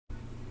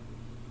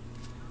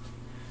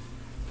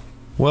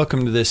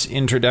Welcome to this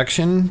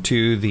introduction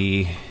to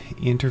the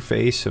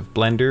interface of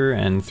Blender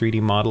and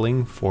 3D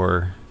modeling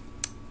for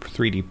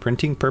 3D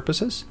printing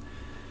purposes.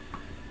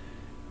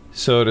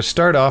 So to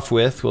start off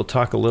with, we'll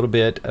talk a little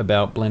bit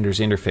about Blender's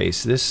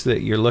interface. This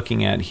that you're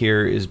looking at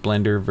here is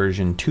Blender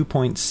version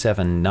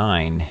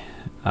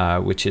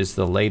 2.79, which is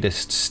the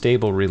latest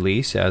stable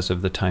release as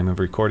of the time of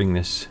recording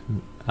this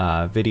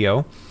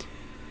video.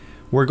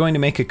 We're going to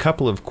make a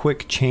couple of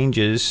quick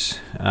changes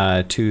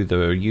to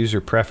the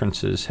user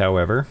preferences,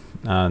 however.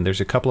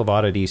 There's a couple of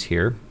oddities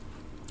here.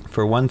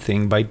 For one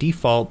thing, by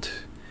default,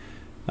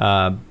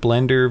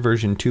 Blender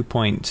version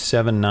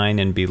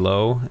 2.79 and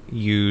below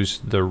use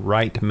the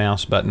right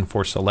mouse button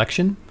for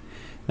selection.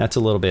 That's a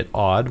little bit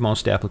odd.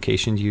 Most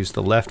applications use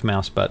the left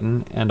mouse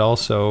button, and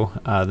also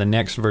the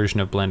next version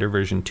of Blender,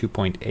 version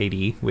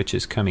 2.80, which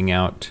is coming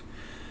out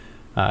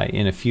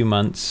in a few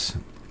months,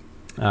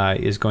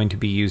 is going to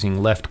be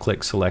using left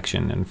click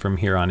selection, and from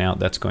here on out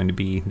that's going to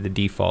be the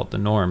default, the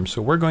norm.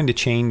 So we're going to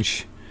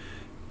change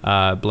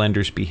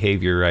Blender's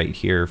behavior right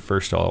here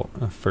first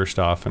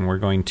off, and we're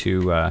going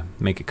to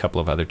make a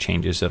couple of other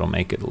changes that'll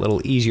make it a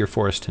little easier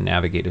for us to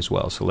navigate as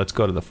well. So let's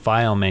go to the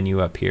File menu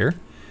up here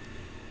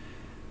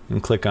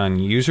and click on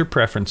User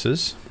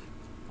Preferences,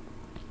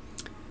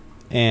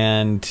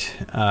 and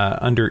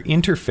under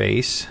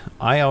Interface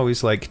I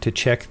always like to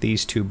check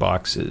these two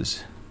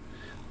boxes.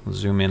 I'll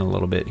zoom in a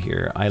little bit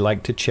here. I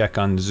like to check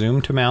on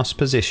Zoom to Mouse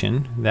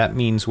Position. That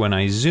means when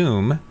I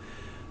zoom,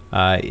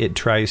 it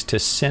tries to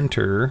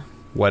center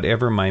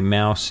whatever my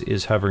mouse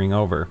is hovering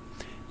over,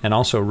 and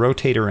also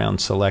Rotate Around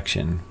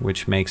Selection,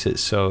 which makes it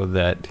so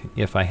that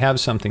if I have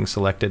something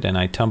selected and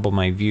I tumble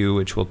my view,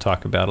 which we'll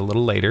talk about a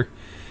little later,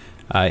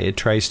 it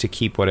tries to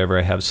keep whatever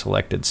I have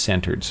selected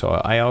centered.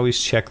 So I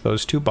always check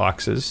those two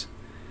boxes.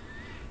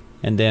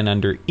 And then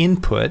under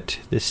Input,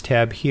 this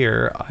tab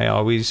here, I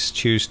always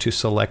choose to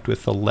select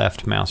with the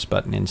left mouse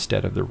button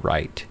instead of the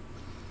right.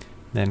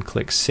 Then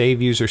click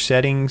Save User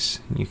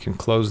Settings. You can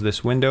close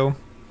this window.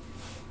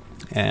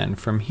 And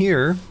from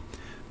here,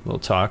 we'll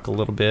talk a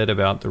little bit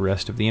about the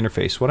rest of the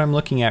interface. What I'm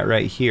looking at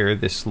right here,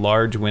 this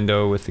large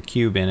window with the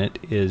cube in it,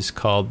 is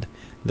called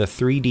the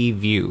 3D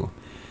view.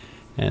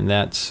 And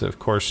that's, of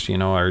course, you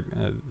know,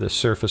 the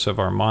surface of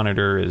our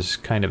monitor is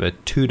kind of a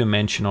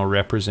two-dimensional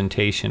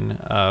representation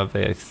of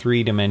a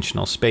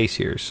three-dimensional space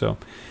here. So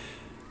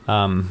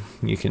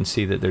you can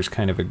see that there's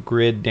kind of a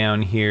grid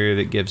down here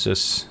that gives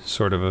us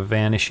sort of a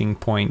vanishing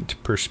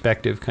point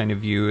perspective kind of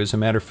view. As a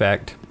matter of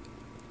fact,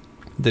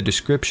 the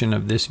description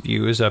of this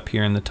view is up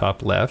here in the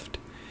top left.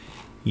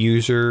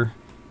 User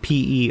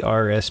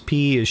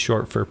PERSP is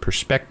short for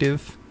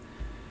perspective.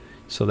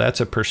 So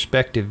that's a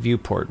perspective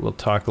viewport. We'll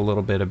talk a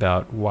little bit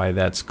about why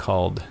that's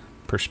called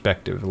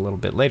perspective a little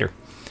bit later.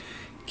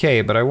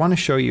 Okay, but I want to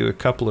show you a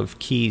couple of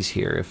keys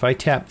here. If I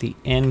tap the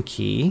N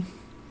key,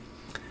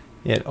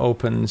 it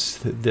opens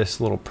this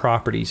little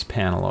properties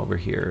panel over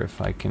here. If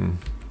I can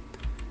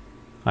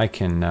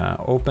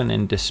open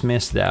and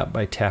dismiss that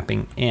by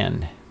tapping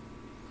N.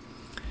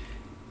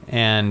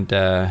 And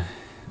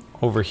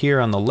over here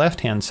on the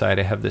left hand side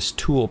I have this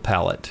tool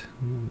palette.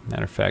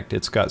 Matter of fact,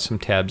 it's got some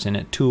tabs in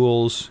it: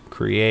 Tools,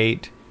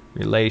 Create,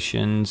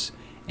 Relations,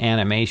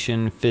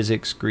 Animation,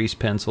 Physics, Grease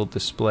Pencil,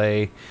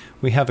 Display.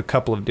 We have a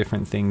couple of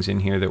different things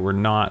in here that we're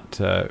not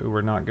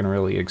going to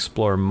really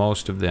explore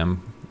most of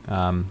them.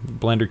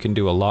 Blender can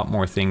do a lot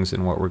more things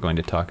than what we're going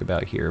to talk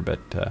about here,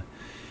 but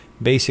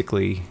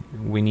basically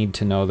we need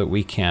to know that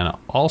we can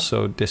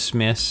also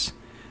dismiss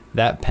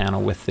that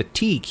panel with the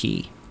T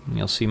key.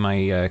 You'll see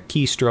my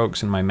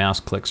keystrokes and my mouse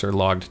clicks are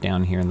logged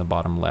down here in the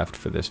bottom left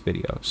for this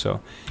video.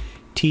 So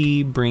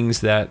T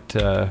brings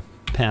that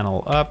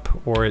panel up,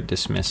 or it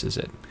dismisses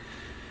it.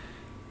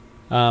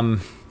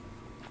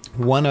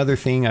 One other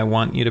thing I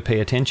want you to pay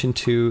attention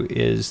to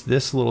is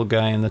this little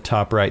guy in the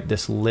top right,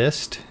 this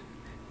list.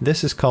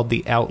 This is called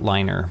the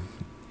outliner,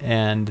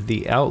 and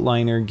the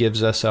outliner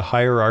gives us a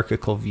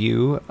hierarchical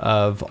view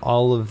of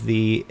all of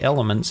the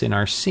elements in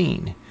our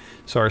scene.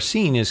 So our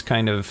scene is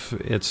kind of,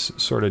 it's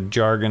sort of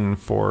jargon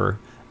for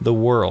the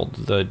world,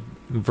 the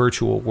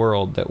virtual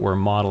world that we're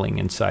modeling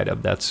inside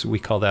of. We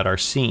call that our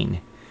scene.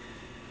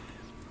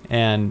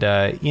 And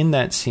in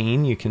that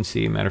scene, you can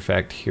see, matter of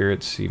fact, here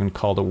it's even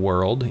called a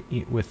world.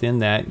 Within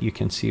that, you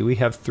can see we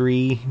have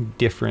three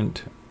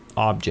different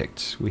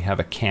objects. We have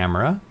a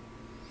camera,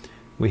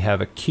 we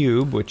have a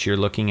cube, which you're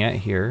looking at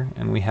here,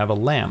 and we have a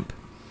lamp.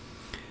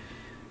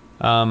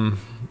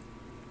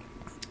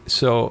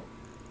 So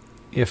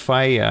if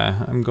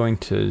I'm going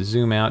to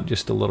zoom out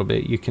just a little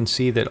bit, you can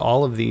see that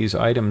all of these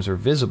items are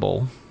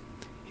visible.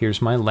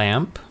 Here's my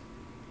lamp.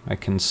 I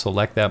can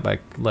select that by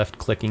left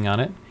clicking on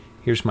it.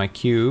 Here's my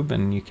cube,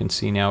 and you can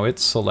see now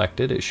it's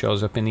selected. It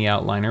shows up in the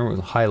outliner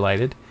with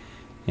highlighted.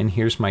 And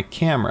here's my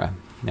camera.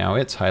 Now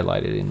it's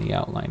highlighted in the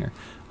outliner.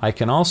 I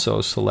can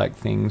also select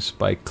things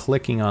by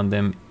clicking on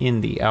them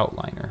in the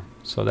outliner.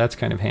 So that's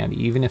kind of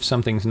handy. Even if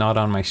something's not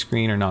on my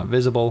screen or not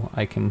visible,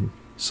 I can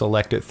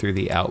select it through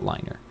the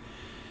outliner.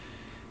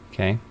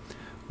 Okay.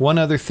 One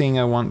other thing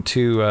I want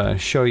to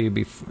show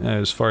you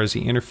as far as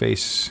the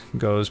interface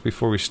goes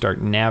before we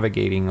start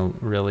navigating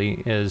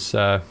really is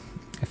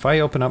if I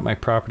open up my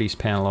properties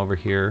panel over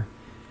here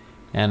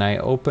and I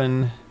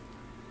open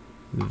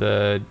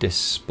the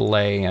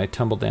display, I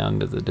tumble down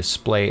to the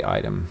display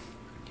item.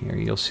 Here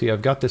you'll see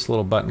I've got this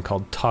little button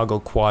called Toggle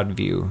Quad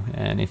View,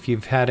 and if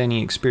you've had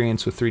any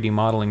experience with 3D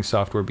modeling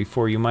software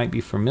before, you might be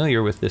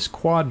familiar with this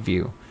quad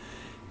view.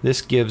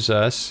 This gives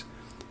us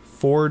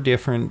 4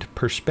 different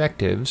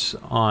perspectives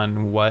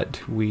on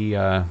what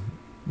we're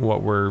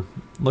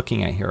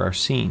looking at here, our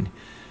scene.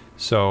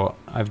 So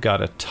I've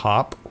got a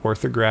top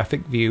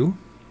orthographic view,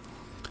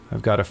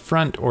 I've got a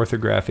front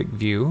orthographic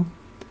view,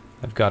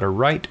 I've got a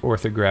right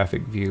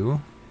orthographic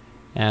view,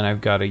 and I've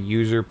got a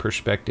user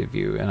perspective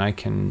view, and I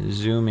can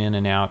zoom in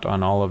and out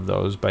on all of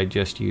those by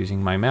just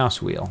using my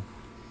mouse wheel.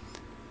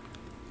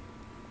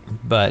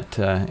 But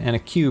and a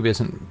cube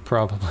isn't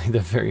probably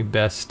the very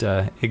best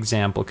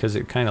example because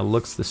it kind of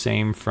looks the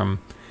same from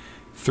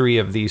 3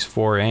 of these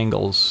 4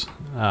 angles,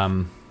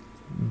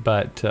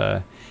 but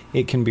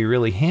it can be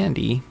really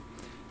handy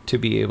to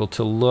be able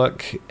to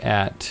look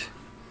at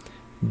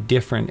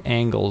different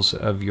angles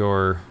of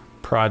your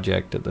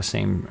project at the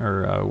same,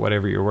 or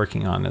whatever you're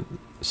working on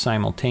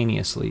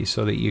simultaneously,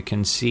 so that you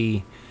can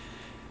see,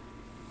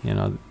 you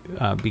know,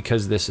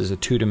 because this is a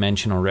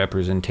 2-dimensional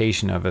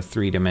representation of a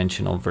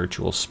 3-dimensional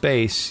virtual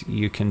space,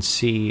 you can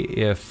see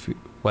if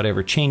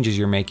whatever changes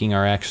you're making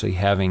are actually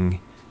having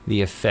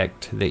the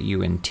effect that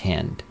you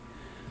intend.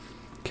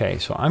 Okay,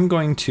 so I'm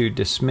going to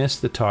dismiss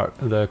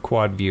the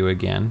quad view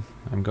again.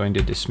 I'm going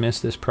to dismiss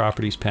this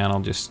properties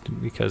panel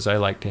just because I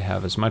like to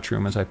have as much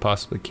room as I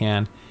possibly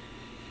can.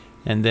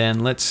 And then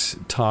let's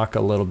talk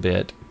a little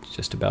bit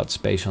just about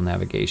spatial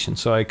navigation.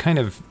 So I kind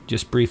of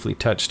just briefly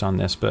touched on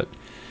this, but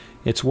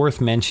it's worth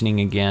mentioning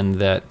again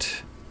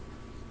that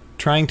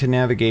trying to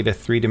navigate a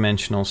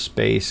 3-dimensional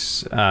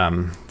space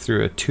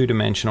through a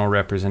 2-dimensional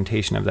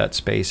representation of that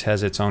space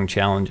has its own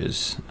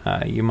challenges.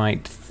 You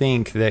might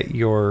think that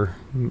you're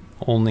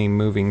only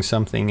moving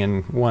something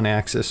in one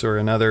axis or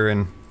another,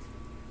 and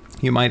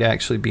you might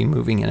actually be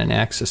moving in an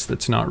axis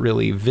that's not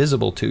really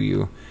visible to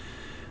you.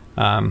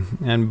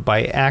 And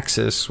by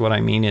axis, what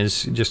I mean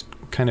is just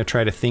kind of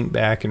try to think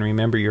back and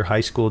remember your high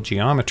school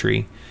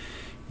geometry.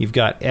 You've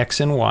got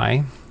X and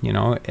Y. You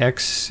know,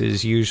 X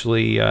is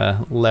usually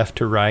left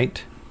to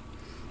right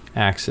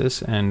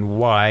axis, and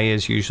Y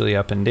is usually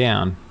up and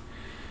down.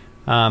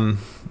 And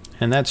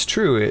that's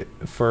true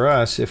for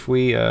us. If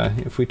we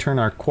turn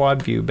our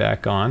quad view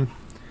back on,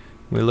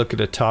 we look at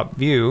a top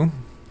view,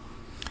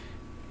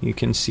 you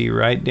can see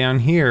right down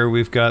here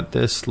we've got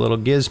this little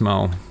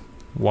gizmo,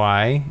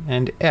 Y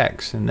and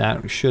X, and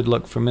that should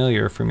look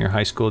familiar from your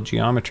high school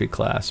geometry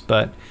class.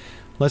 But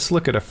let's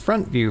look at a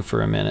front view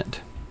for a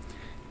minute.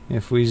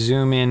 If we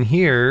zoom in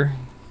here,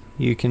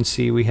 you can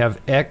see we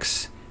have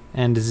X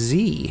and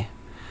Z.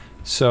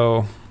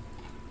 So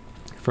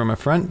from a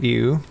front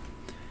view,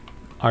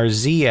 our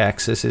Z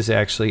axis is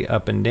actually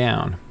up and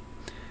down,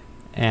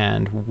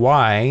 and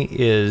Y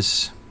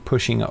is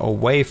pushing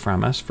away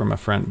from us from a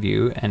front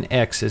view, and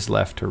X is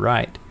left to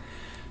right.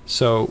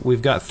 So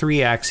we've got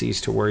 3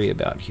 axes to worry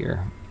about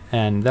here,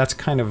 and that's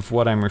kind of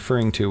what I'm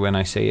referring to when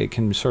I say it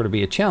can sort of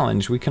be a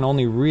challenge. We can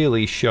only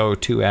really show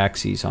 2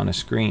 axes on a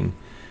screen,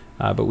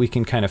 but we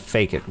can kind of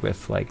fake it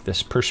with like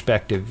this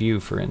perspective view,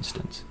 for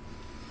instance.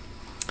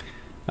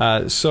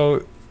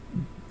 So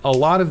a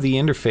lot of the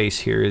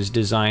interface here is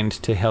designed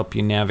to help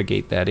you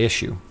navigate that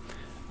issue.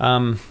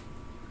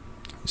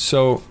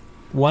 So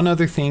one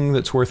other thing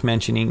that's worth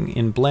mentioning,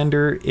 in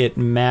Blender it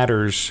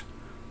matters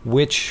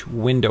which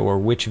window or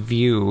which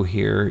view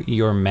here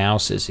your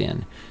mouse is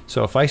in.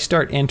 So if I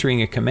start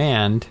entering a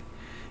command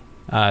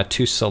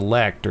to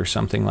select or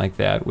something like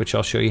that, which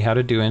I'll show you how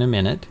to do in a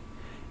minute,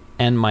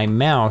 and my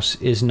mouse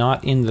is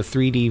not in the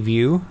 3D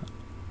view,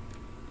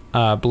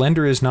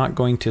 Blender is not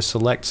going to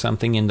select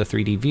something in the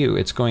 3D view.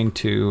 It's going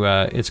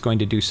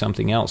to do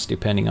something else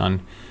depending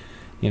on,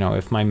 you know,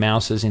 if my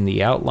mouse is in the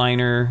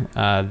outliner,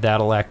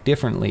 that'll act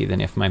differently than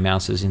if my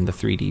mouse is in the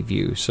 3D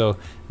view. So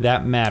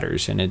that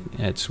matters, and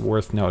it's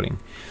worth noting.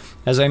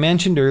 As I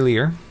mentioned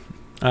earlier,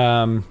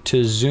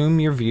 to zoom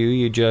your view,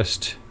 you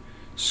just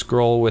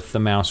scroll with the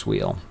mouse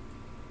wheel.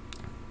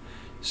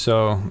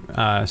 So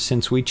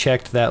since we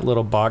checked that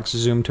little box,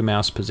 zoom to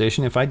mouse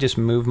position, if I just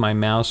move my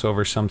mouse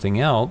over something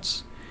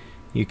else,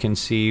 you can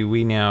see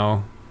we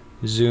now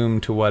zoom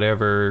to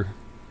whatever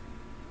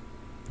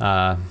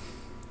the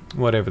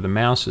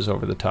mouse is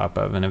over the top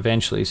of, and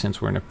eventually,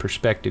 since we're in a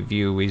perspective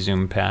view, we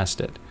zoom past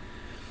it.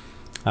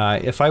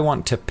 If I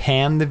want to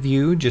pan the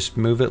view, just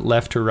move it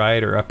left to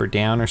right or up or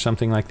down or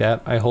something like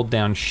that, I hold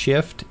down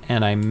Shift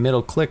and I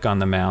middle click on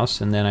the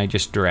mouse, and then I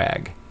just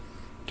drag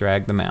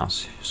the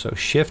mouse. So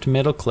Shift,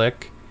 middle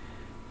click,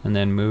 and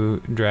then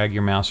drag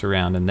your mouse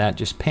around, and that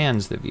just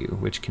pans the view,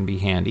 which can be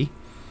handy.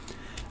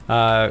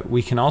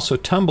 We can also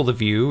tumble the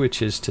view,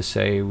 which is to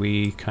say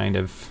we kind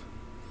of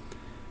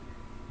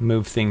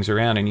move things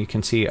around, and you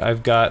can see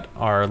I've got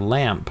our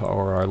lamp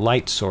or our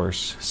light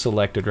source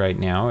selected right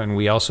now, and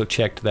we also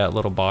checked that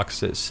little box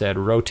that said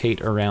rotate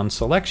around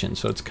selection,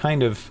 so it's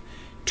kind of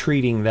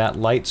treating that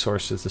light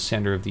source as the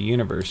center of the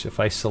universe. If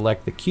I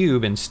select the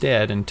cube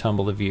instead and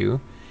tumble the view,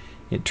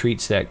 it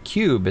treats that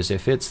cube as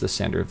if it's the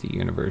center of the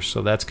universe.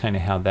 So that's kind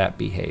of how that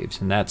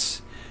behaves, and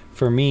that's,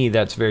 for me,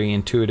 that's very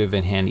intuitive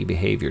and handy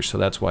behavior, so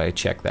that's why I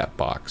check that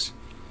box.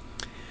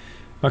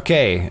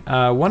 Okay,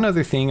 one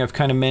other thing, I've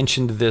kind of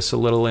mentioned this a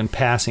little in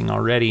passing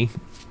already,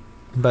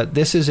 but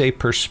this is a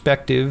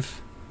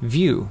perspective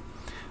view,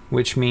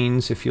 which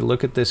means if you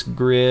look at this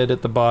grid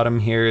at the bottom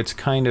here, it's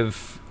kind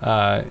of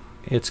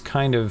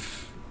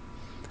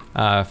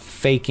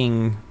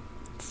faking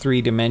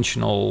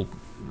three-dimensional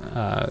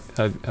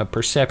a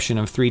perception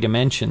of three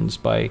dimensions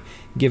by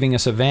giving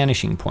us a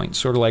vanishing point,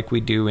 sort of like we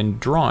do in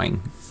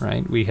drawing,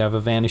 right? We have a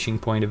vanishing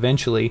point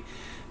eventually.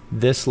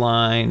 This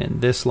line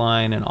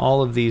and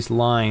all of these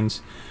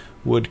lines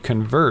would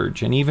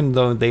converge, and even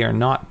though they are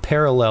not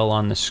parallel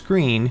on the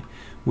screen,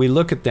 we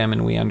look at them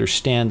and we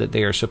understand that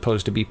they are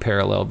supposed to be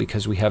parallel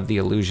because we have the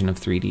illusion of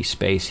 3D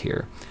space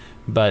here.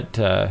 But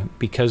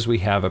because we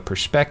have a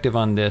perspective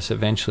on this,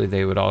 eventually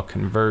they would all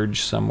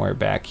converge somewhere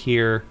back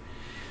here,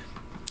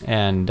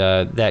 and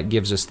that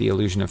gives us the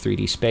illusion of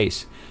 3D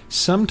space.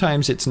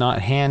 Sometimes it's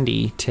not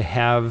handy to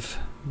have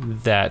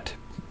that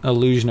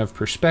illusion of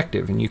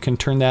perspective, and you can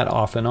turn that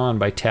off and on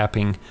by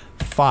tapping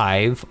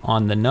 5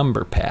 on the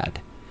number pad.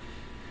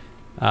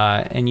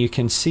 And you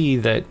can see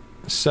that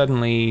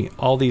suddenly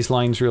all these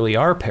lines really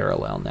are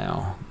parallel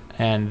now,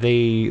 and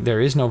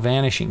there is no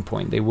vanishing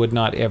point. They would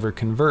not ever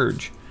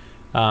converge.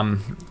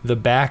 The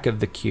back of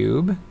the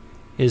cube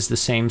is the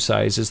same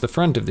size as the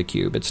front of the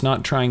cube. It's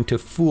not trying to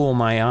fool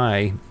my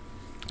eye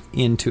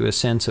into a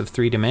sense of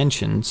 3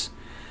 dimensions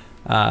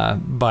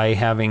by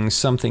having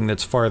something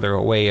that's farther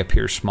away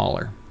appear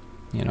smaller.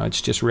 You know,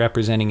 it's just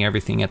representing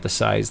everything at the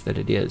size that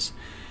it is.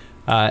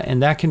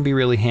 And that can be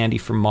really handy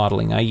for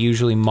modeling. I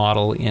usually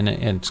model in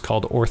it's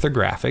called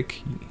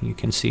orthographic. You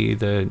can see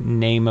the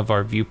name of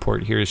our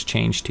viewport here is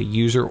changed to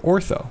User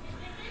Ortho.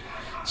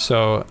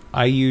 So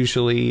I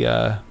usually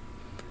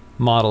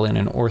model in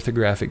an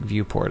orthographic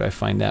viewport. I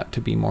find that to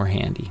be more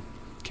handy.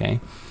 Okay.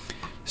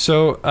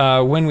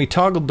 So when we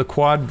toggled the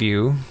quad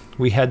view,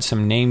 we had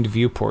some named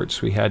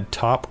viewports. We had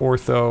top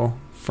ortho,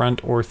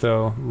 front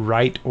ortho,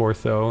 right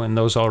ortho, and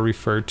those all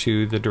refer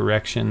to the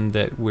direction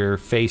that we're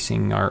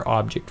facing our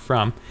object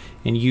from.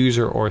 And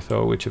user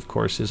ortho, which of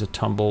course is a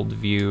tumbled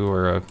view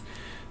or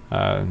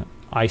a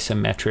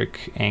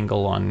isometric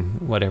angle on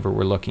whatever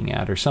we're looking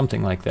at, or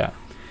something like that.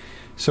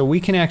 So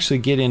we can actually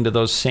get into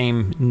those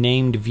same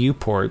named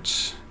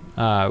viewports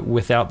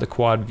without the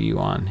quad view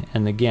on.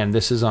 And again,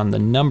 this is on the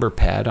number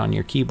pad on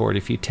your keyboard.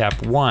 If you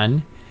tap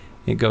 1,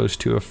 it goes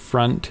to a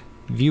front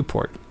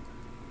viewport.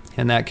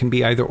 And that can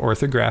be either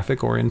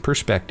orthographic or in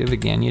perspective.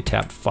 Again, you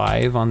tap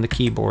 5 on the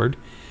keyboard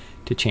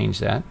to change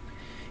that.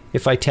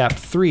 If I tap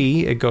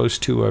 3, it goes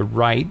to a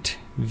right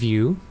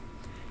view.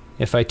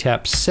 If I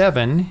tap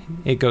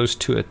 7, it goes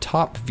to a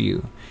top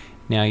view.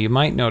 Now you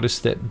might notice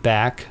that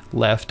back,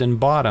 left, and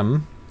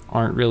bottom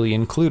aren't really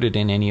included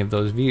in any of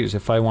those views.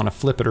 If I want to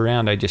flip it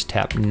around, I just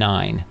tap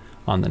 9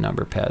 on the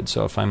number pad.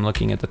 So if I'm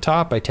looking at the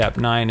top, I tap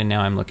 9, and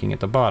now I'm looking at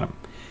the bottom.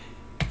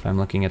 If I'm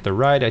looking at the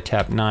right, I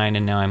tap 9,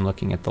 and now I'm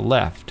looking at the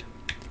left.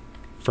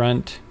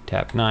 Front,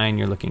 tap 9,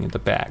 you're looking at the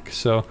back.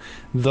 So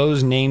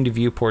those named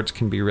viewports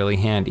can be really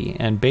handy.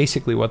 And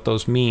basically what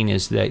those mean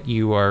is that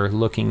you are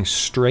looking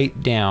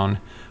straight down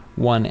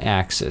one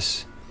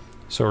axis.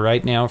 So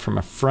right now from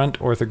a front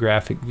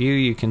orthographic view,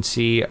 you can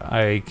see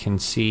I can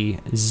see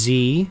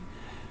Z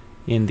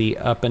in the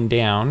up and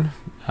down,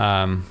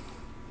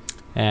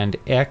 and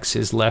X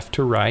is left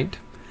to right,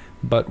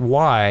 but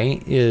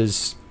Y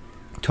is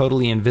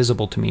totally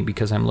invisible to me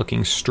because I'm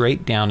looking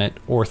straight down it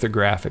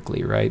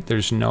orthographically, right?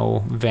 There's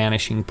no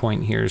vanishing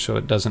point here, so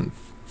it doesn't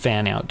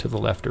fan out to the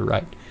left or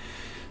right.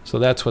 So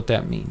that's what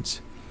that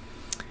means.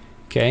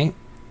 Okay,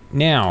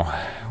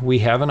 now we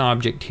have an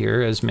object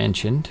here as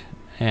mentioned,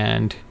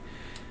 and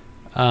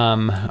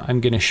I'm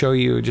going to show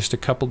you just a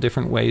couple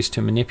different ways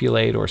to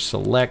manipulate or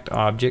select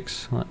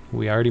objects.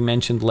 We already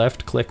mentioned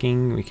left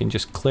clicking. We can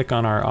just click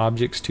on our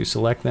objects to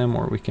select them,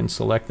 or we can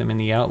select them in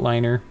the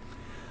outliner.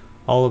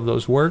 All of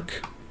those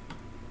work.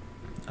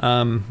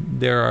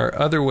 There are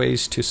other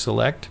ways to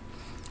select.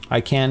 I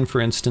can,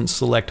 for instance,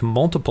 select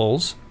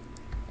multiples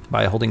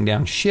by holding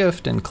down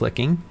Shift and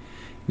clicking.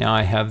 Now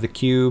I have the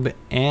cube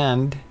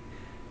and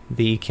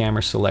the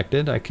camera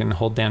selected. I can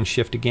hold down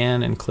Shift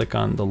again and click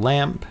on the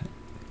lamp,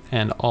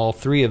 and all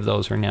 3 of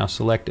those are now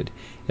selected.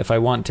 If I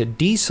want to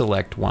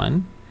deselect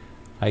one,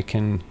 I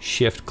can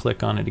Shift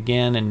click on it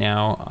again, and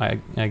now I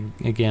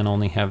again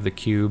only have the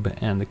cube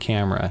and the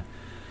camera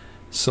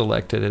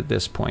selected at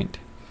this point.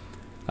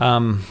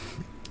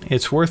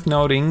 It's worth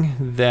noting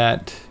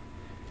that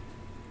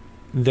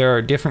there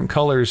are different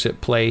colors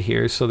at play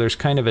here. So there's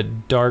kind of a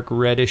dark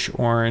reddish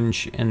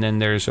orange, and then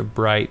there's a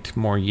bright,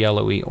 more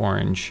yellowy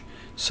orange.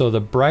 So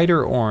the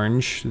brighter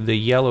orange, the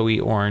yellowy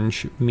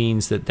orange,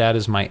 means that that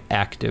is my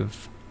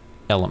active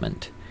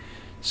element.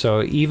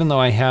 So even though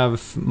I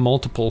have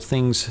multiple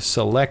things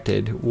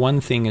selected,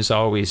 one thing is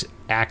always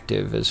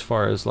active as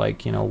far as,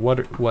 like, you know,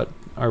 what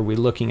are we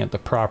looking at the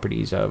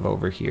properties of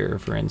over here,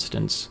 for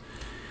instance.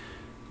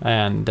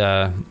 And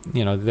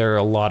you know, there are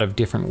a lot of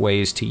different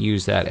ways to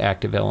use that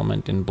active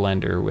element in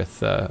Blender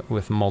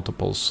with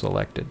multiples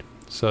selected.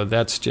 So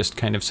that's just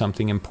kind of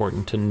something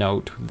important to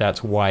note.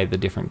 That's why the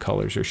different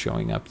colors are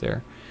showing up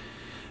there.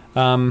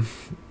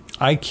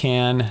 I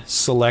can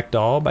select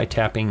all by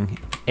tapping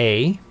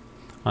A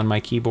on my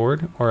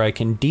keyboard, or I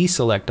can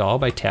deselect all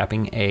by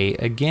tapping A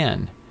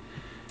again.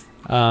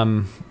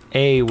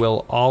 A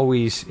will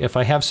always, if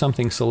I have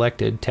something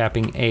selected,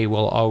 tapping A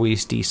will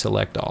always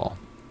deselect all.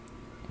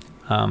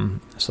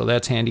 So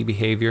that's handy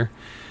behavior.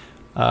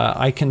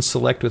 I can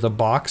select with a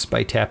box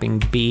by tapping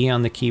B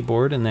on the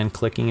keyboard and then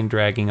clicking and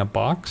dragging a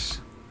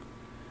box.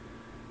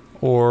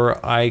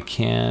 Or I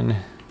can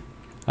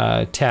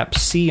tap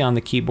C on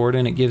the keyboard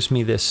and it gives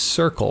me this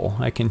circle.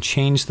 I can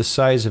change the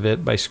size of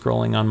it by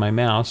scrolling on my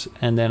mouse,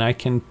 and then I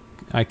can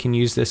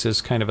use this as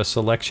kind of a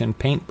selection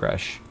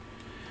paintbrush.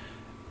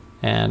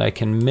 And I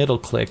can middle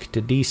click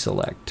to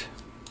deselect.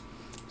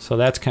 So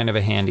that's kind of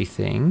a handy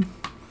thing.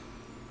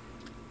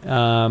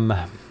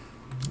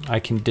 I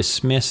can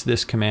dismiss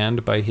this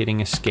command by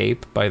hitting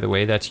escape. By the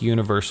way, that's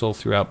universal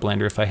throughout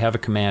Blender. If I have a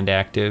command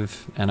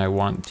active and I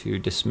want to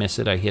dismiss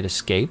it, I hit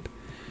escape.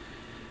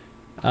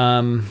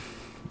 I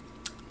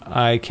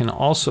can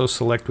also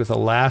select with a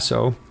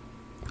lasso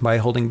by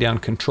holding down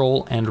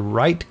Control and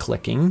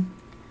right-clicking.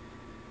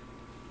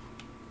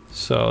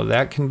 So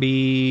that can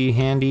be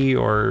handy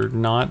or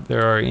not.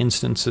 There are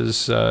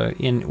instances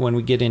when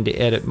we get into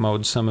edit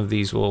mode, some of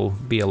these will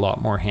be a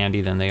lot more handy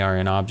than they are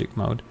in object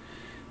mode.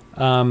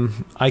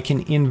 I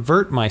can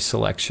invert my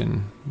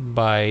selection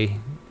by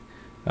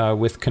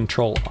with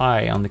Control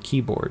I on the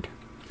keyboard.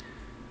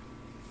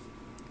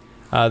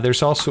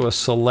 There's also a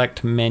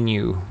select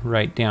menu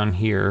right down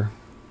here,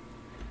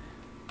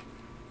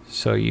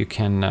 so you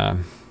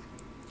can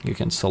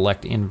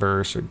select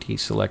inverse or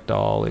deselect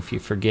all if you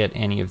forget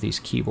any of these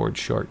keyboard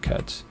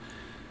shortcuts.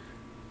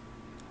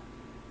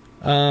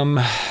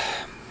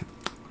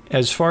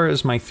 As far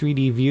as my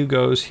 3D view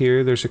goes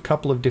here, there's a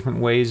couple of different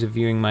ways of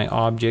viewing my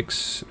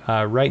objects.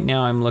 Right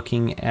now I'm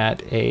looking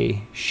at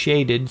a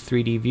shaded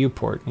 3D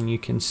viewport, and you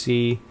can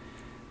see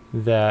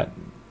that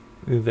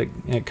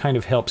it kind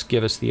of helps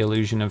give us the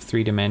illusion of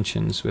 3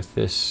 dimensions with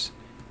this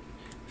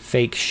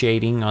fake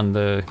shading on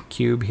the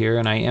cube here,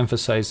 and I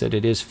emphasize that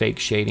it is fake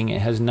shading.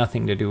 It has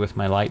nothing to do with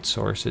my light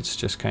source. It's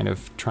just kind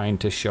of trying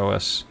to show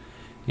us,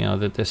 you know,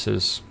 that this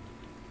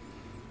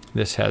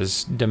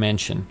has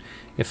dimension.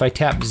 If I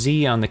tap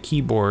Z on the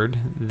keyboard,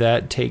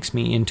 that takes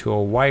me into a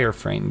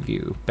wireframe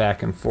view,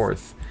 back and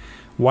forth.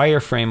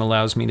 Wireframe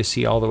allows me to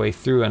see all the way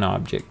through an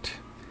object,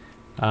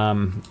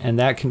 and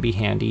that can be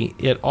handy.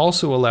 It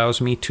also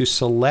allows me to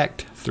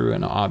select through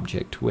an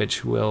object,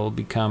 which will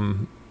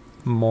become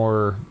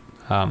more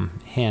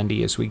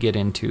handy as we get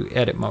into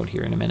edit mode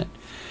here in a minute.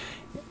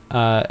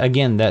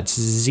 Again, that's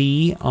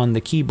Z on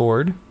the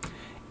keyboard.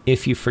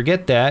 If you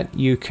forget that,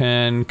 you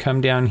can come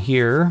down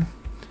here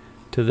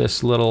to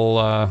this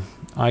little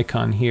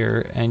icon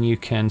here, and you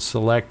can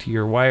select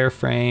your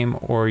wireframe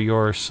or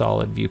your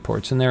solid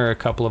viewports. And there are a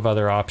couple of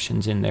other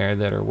options in there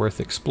that are worth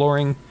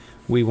exploring.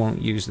 We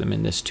won't use them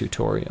in this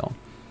tutorial.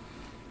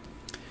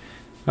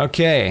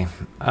 Okay,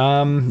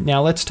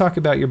 now let's talk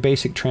about your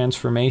basic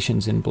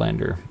transformations in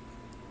Blender.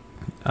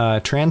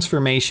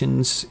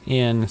 Transformations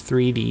in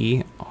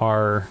 3D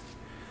are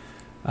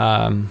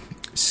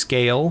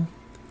scale,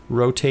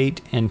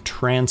 rotate, and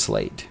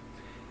translate.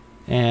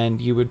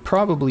 And you would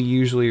probably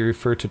usually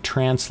refer to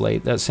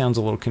translate. That sounds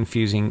a little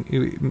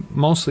confusing.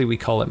 Mostly we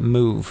call it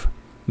move.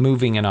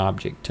 Moving an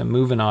object. To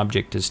move an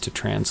object is to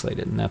translate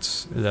it, and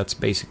that's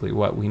basically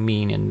what we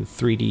mean in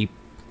 3D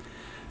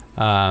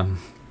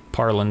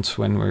parlance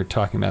when we're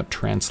talking about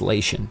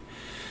translation.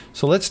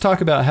 So let's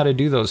talk about how to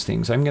do those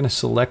things. I'm going to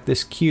select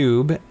this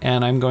cube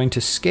and I'm going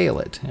to scale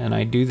it, and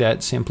I do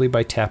that simply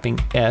by tapping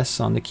S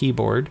on the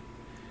keyboard,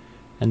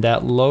 and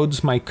that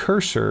loads my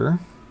cursor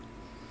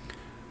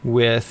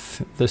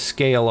with the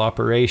scale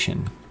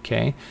operation.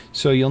 Okay,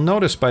 so you'll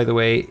notice, by the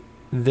way,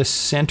 this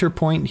center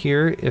point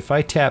here, if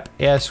I tap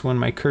S when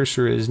my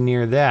cursor is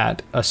near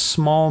that, a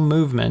small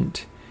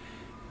movement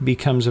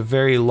becomes a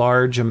very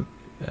large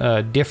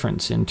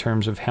difference in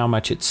terms of how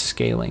much it's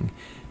scaling.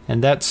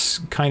 And that's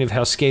kind of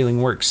how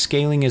scaling works.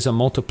 Scaling is a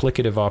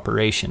multiplicative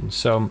operation.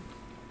 So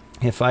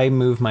if I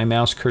move my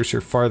mouse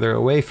cursor farther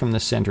away from the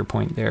center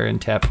point there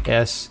and tap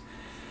S,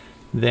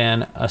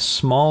 then a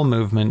small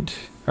movement,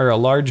 or a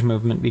large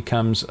movement,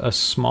 becomes a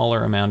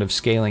smaller amount of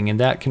scaling, and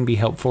that can be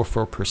helpful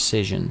for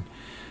precision.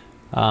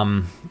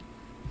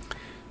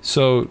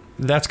 So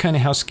that's kind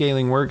of how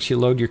scaling works. You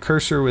load your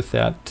cursor with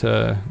that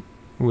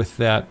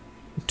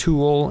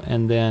tool,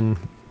 and then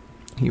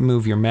you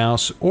move your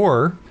mouse,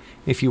 or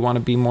if you want to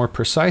be more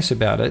precise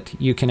about it,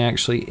 you can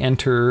actually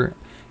enter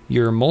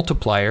your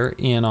multiplier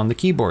in on the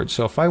keyboard.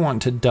 So if I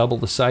want to double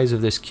the size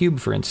of this cube,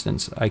 for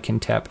instance, I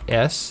can tap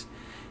S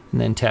and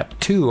then tap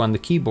 2 on the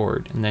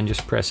keyboard and then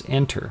just press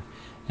enter.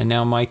 And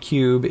now my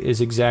cube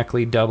is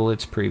exactly double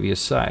its previous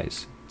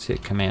size. Let's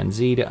hit Command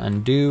Z to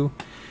undo.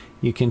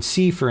 You can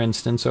see, for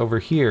instance, over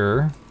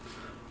here,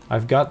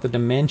 I've got the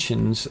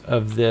dimensions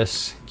of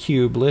this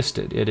cube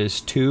listed. It is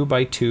 2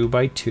 by 2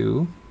 by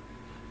 2.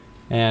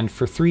 And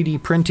for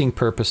 3D printing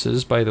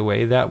purposes, by the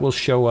way, that will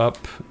show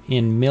up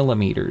in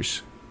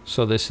millimeters.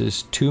 So this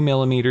is 2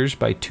 millimeters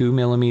by 2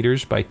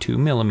 millimeters by 2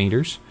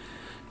 millimeters.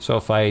 So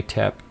if I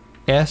tap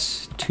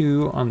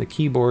S2 on the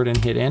keyboard and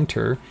hit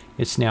enter,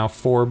 it's now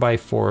 4 by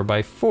 4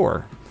 by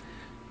 4.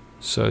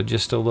 So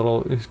just a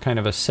little, kind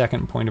of a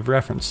second point of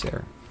reference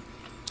there.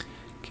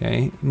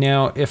 Okay,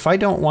 now if I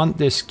don't want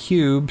this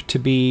cube to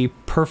be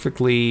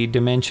perfectly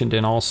dimensioned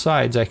in all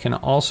sides, I can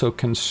also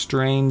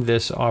constrain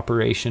this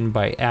operation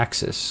by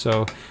axis.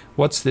 So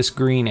what's this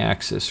green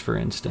axis, for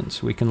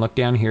instance? We can look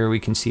down here, we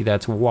can see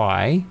that's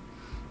Y.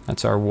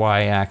 That's our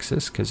Y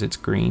axis because it's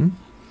green.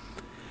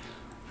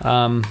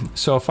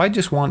 So if I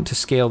just want to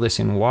scale this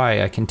in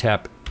Y, I can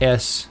tap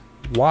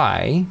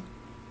SY,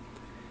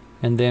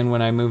 and then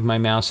when I move my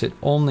mouse, it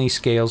only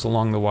scales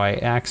along the Y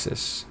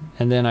axis.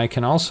 And then I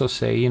can also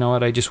say, you know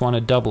what, I just want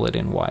to double it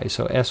in Y.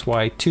 So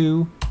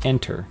SY2,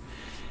 enter.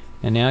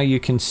 And now you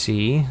can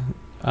see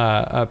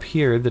up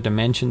here the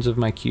dimensions of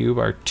my cube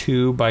are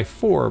 2 by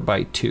 4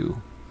 by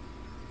 2.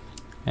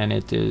 And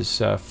it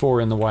is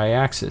 4 in the Y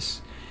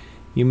axis.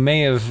 You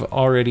may have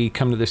already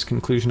come to this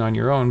conclusion on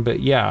your own, but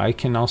yeah, I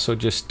can also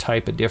just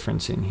type a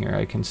difference in here.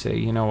 I can say,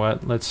 you know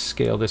what, let's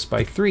scale this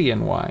by 3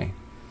 in Y.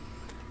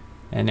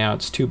 And now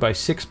it's 2 by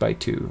 6 by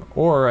 2.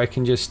 Or I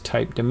can just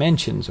type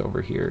dimensions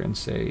over here and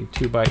say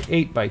 2 by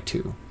 8 by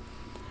 2.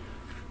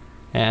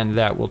 And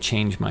that will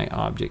change my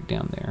object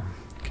down there.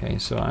 Okay,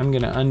 so I'm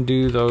going to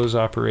undo those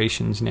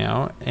operations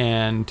now.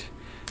 And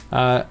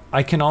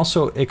I can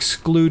also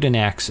exclude an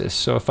axis.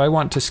 So if I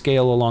want to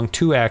scale along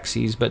 2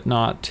 axes but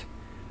not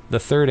the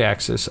 3rd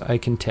axis, I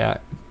can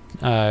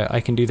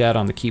do that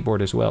on the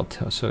keyboard as well.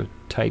 So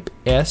type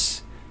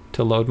S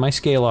to load my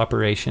scale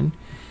operation.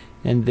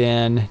 And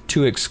then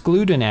to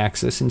exclude an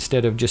axis,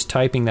 instead of just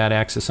typing that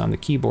axis on the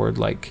keyboard,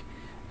 like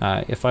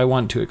if I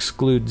want to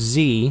exclude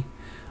Z,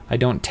 I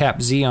don't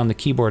tap Z on the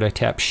keyboard, I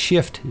tap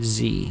Shift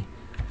Z.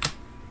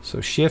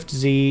 So Shift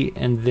Z,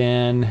 and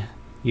then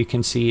you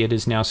can see it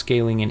is now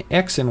scaling in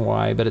X and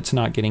Y, but it's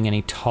not getting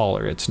any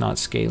taller. It's not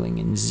scaling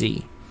in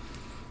Z.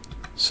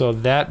 So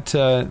that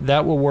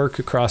will work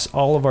across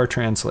all of our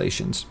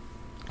translations.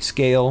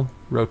 Scale,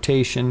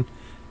 rotation,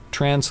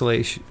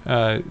 translation,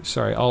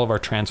 all of our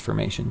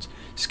transformations.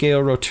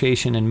 Scale,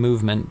 rotation, and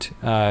movement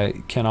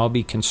can all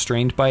be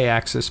constrained by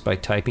axis by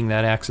typing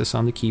that axis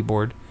on the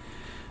keyboard.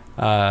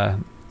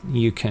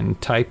 You can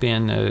type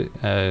in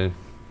a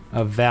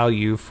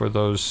value for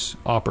those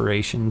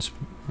operations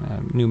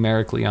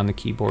numerically on the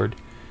keyboard,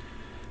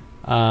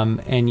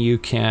 and you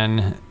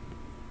can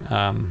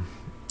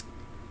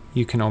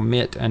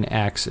omit an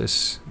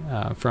axis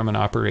from an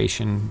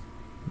operation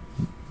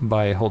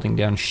by holding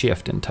down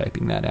Shift and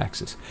typing that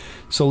axis.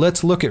 So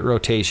let's look at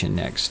rotation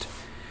next.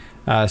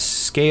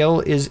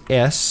 Scale is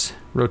S,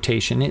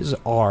 rotation is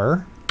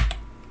R.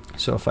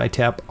 So if I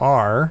tap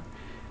R,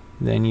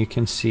 then you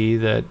can see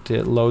that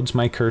it loads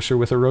my cursor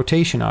with a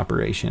rotation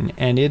operation,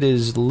 and it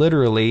is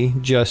literally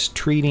just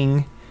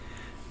treating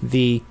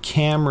the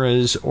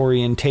camera's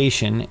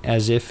orientation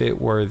as if it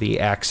were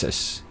the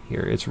axis here.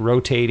 It's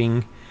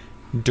rotating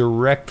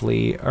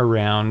directly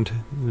around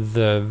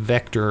the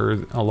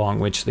vector along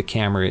which the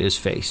camera is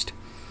faced.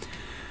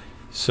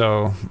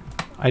 So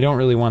I don't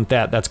really want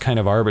that. That's kind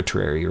of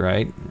arbitrary,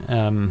 right?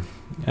 And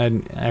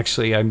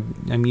actually,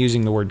 I'm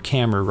using the word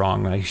camera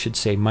wrong. I should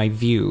say my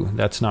view.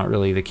 That's not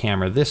really the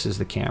camera. This is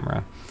the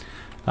camera.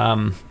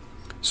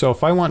 So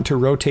if I want to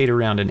rotate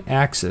around an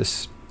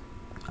axis,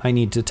 I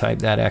need to type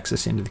that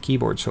axis into the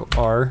keyboard. So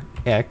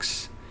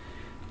RX.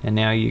 And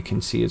now you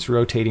can see it's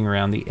rotating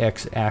around the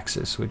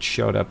x-axis, which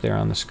showed up there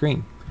on the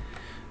screen.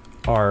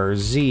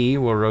 RZ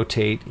will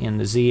rotate in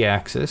the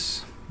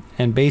z-axis.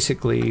 And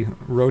basically,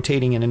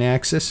 rotating in an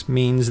axis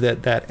means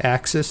that that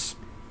axis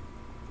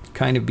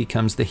kind of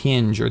becomes the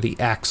hinge or the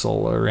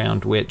axle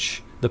around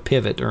which, the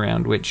pivot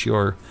around which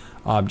your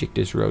object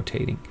is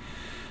rotating.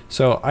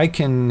 So I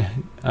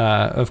can,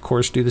 of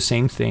course, do the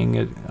same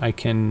thing. I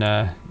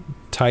can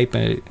type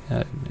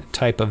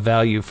a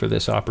value for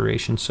this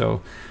operation.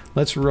 So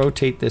let's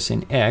rotate this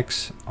in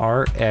X,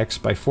 RX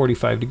by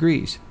 45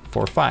 degrees,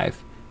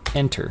 45,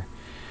 enter.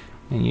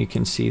 And you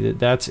can see that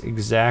that's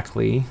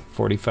exactly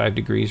 45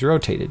 degrees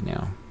rotated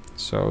now.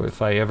 So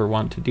if I ever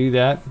want to do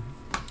that,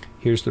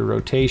 here's the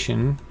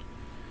rotation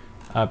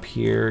up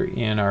here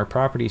in our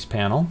properties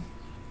panel.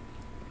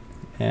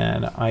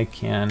 And I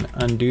can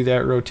undo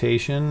that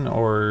rotation,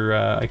 or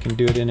I can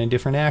do it in a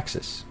different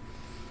axis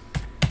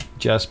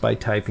just by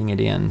typing it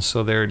in.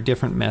 So there are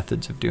different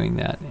methods of doing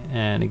that.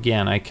 And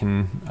again, I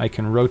can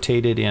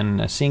rotate it in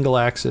a single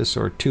axis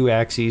or 2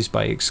 axes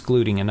by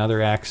excluding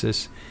another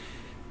axis,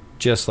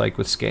 just like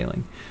with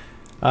scaling.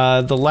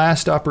 The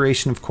last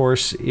operation, of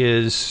course,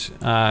 is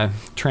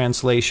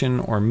translation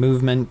or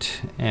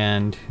movement,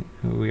 and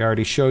we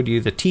already showed you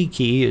the T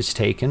key is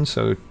taken,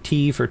 so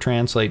T for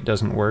translate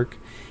doesn't work.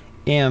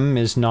 M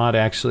is not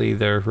actually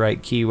the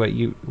right key. What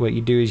you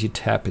do is you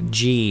tap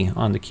G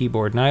on the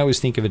keyboard, and I always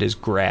think of it as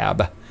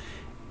grab,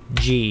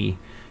 G,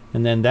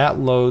 and then that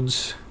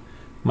loads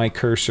my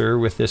cursor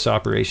with this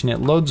operation. It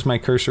loads my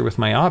cursor with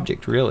my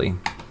object, really.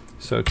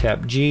 So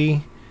tap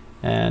G,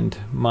 and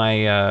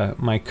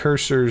my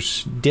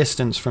cursor's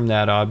distance from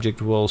that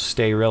object will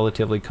stay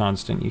relatively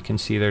constant. You can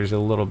see there's a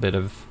little bit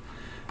of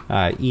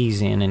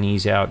ease in and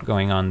ease out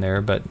going on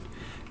there, but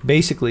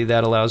basically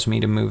that allows me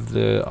to move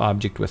the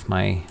object with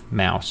my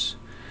mouse.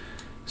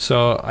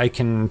 So I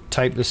can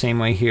type the same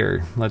way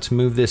here. Let's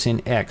move this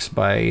in X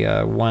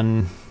by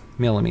 1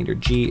 millimeter,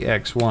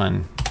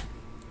 GX1,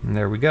 and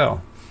there we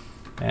go.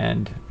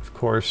 And of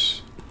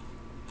course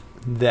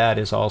that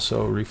is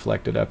also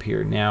reflected up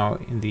here. Now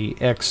the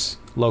X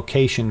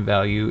location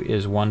value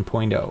is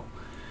 1.0,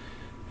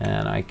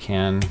 and I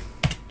can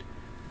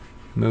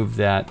move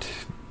that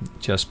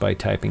just by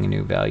typing a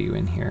new value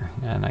in here,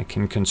 and I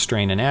can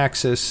constrain an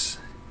axis.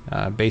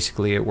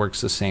 Basically it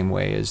works the same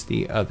way as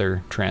the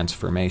other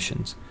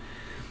transformations.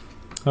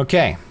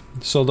 Okay,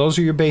 so those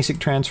are your basic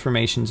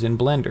transformations in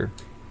Blender.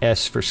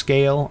 S for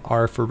scale,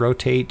 R for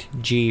rotate,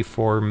 G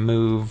for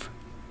move,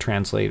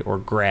 translate, or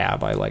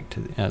grab,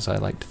 as I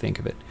like to think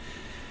of it.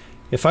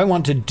 If I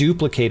want to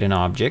duplicate an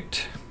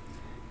object,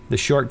 the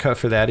shortcut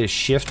for that is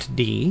Shift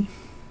D,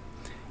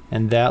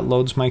 and that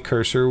loads my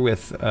cursor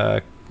with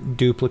a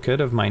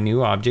duplicate of my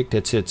new object.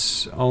 It's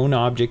its own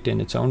object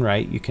in its own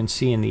right. You can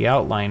see in the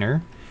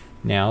outliner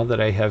now that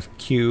I have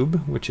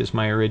cube, which is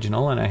my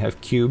original, and I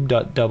have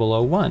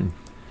cube.001.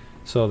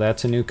 So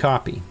that's a new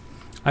copy.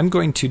 I'm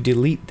going to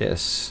delete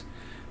this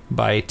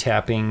by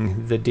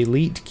tapping the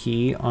delete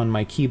key on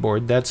my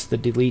keyboard. That's the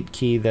delete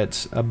key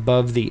that's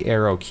above the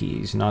arrow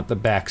keys, not the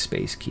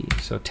backspace key.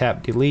 So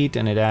tap delete,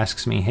 and it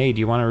asks me, hey, do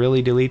you want to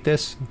really delete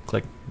this?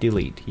 Click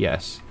delete,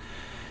 yes.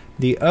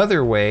 The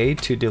other way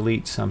to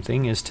delete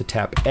something is to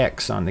tap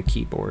X on the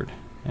keyboard,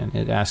 and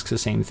it asks the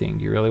same thing.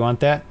 Do you really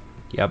want that?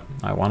 Yep,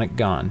 I want it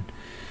gone.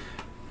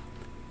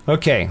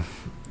 Okay,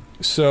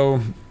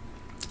 so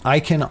I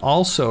can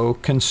also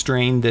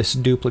constrain this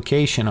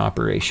duplication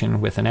operation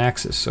with an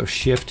axis. So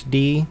Shift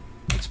D,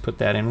 let's put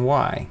that in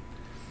Y.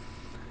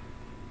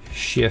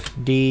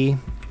 Shift D,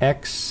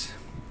 X,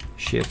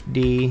 Shift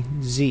D,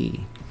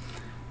 Z.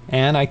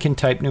 And I can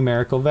type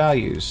numerical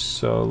values.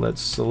 So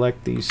let's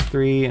select these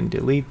three and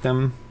delete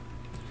them.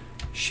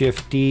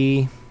 Shift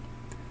D,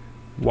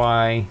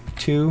 Y,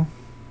 2.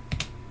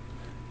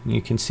 And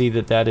you can see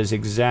that that is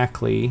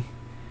exactly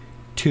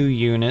 2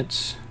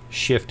 units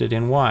shifted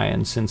in Y,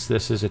 and since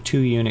this is a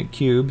 2-unit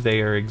cube,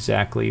 they are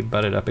exactly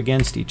butted up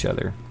against each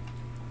other.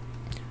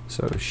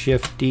 So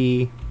Shift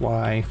D,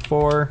 Y,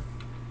 4,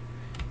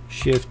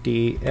 Shift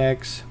D,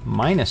 X,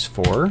 minus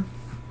 4.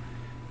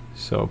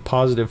 So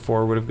positive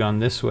 4 would have gone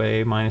this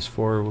way, minus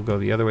 4 will go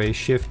the other way.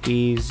 Shift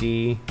D,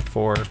 Z,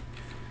 4.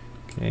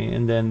 Okay,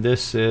 and then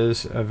this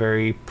is a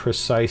very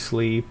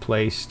precisely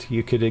placed,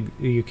 you could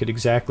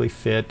exactly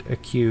fit a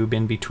cube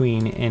in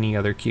between any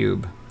other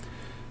cube.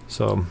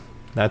 So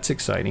that's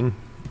exciting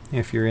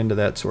if you're into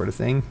that sort of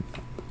thing.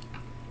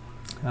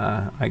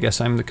 I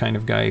guess I'm the kind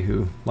of guy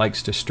who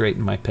likes to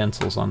straighten my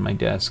pencils on my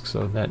desk,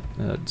 so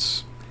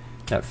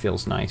that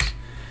feels nice.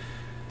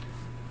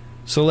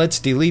 So let's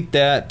delete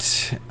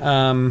that.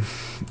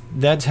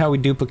 That's how we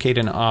duplicate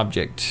an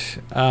object.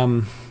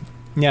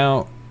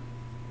 Now,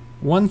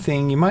 one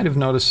thing, you might have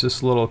noticed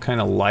this little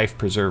kind of life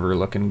preserver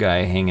looking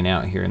guy hanging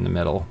out here in the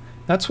middle.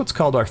 That's what's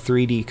called our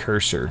 3D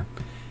cursor.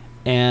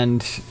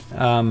 And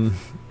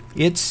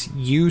its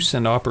use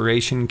and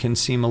operation can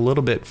seem a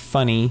little bit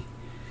funny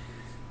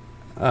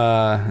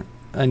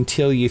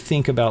until you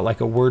think about like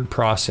a word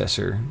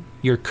processor.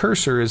 Your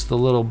cursor is the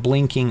little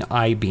blinking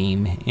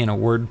I-beam in a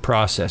word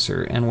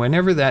processor, and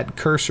whenever that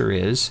cursor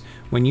is,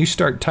 when you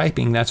start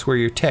typing, that's where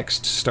your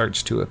text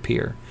starts to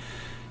appear.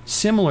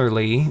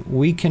 Similarly,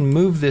 we can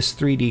move this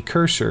 3D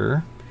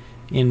cursor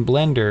in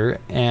Blender,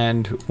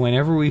 and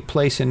whenever we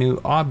place a new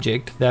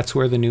object, that's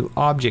where the new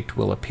object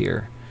will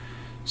appear.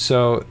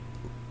 So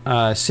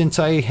since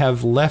I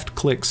have left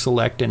click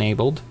select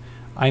enabled,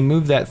 I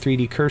move that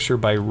 3D cursor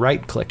by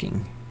right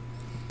clicking.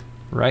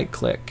 Right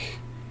click,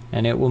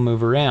 and it will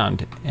move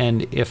around.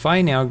 And if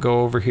I now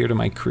go over here to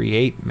my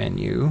create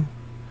menu,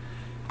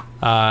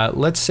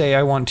 let's say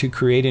I want to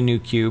create a new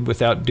cube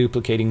without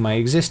duplicating my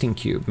existing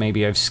cube.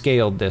 Maybe I've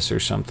scaled this or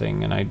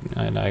something, and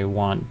I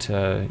want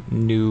a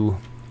new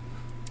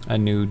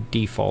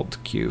default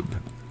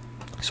cube.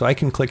 So I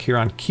can click here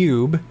on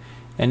cube,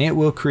 and it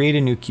will create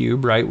a new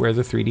cube right where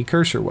the 3D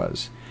cursor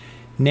was.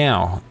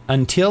 Now,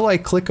 until I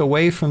click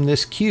away from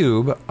this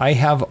cube, I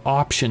have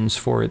options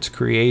for its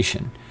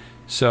creation.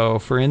 So,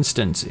 for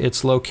instance,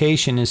 its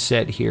location is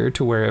set here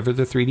to wherever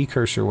the 3D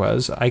cursor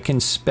was. I can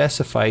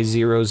specify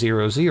 0,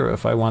 0, 0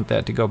 if I want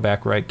that to go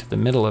back right to the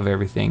middle of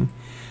everything.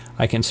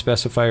 I can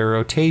specify a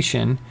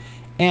rotation,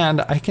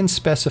 And I can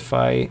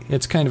specify,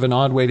 it's kind of an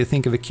odd way to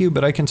think of a cube,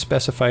 but I can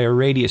specify a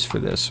radius for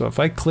this. So if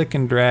I click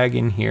and drag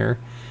in here,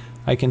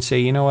 I can say,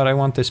 you know what, I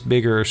want this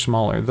bigger or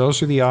smaller.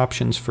 Those are the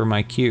options for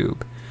my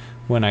cube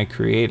when I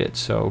create it.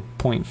 So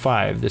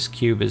 0.5, this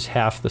cube is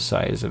half the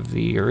size of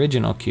the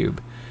original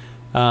cube.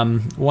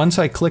 Once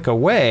I click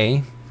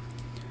away,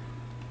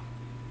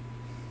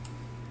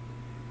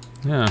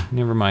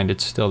 never mind,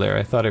 it's still there.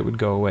 I thought it would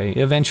go away.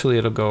 Eventually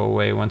it'll go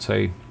away once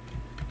I,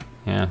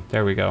 yeah,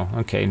 there we go.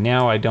 Okay,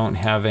 now I don't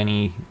have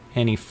any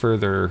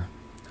further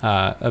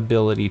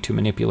ability to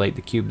manipulate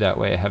the cube that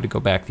way. I have to go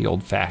back the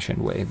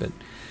old-fashioned way. But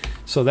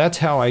so that's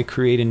how I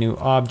create a new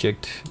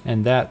object,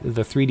 and that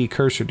the 3D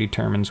cursor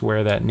determines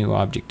where that new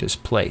object is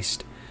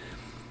placed.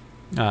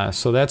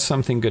 So that's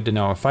something good to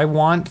know. If I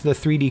want the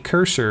 3D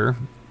cursor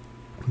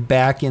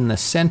back in the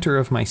center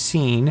of my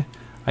scene,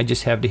 I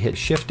just have to hit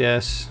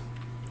Shift-S.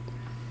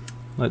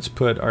 Let's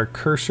put our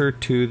cursor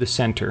to the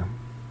center.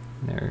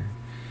 There.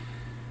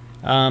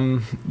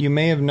 You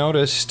may have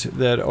noticed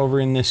that over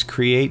in this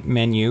Create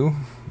menu,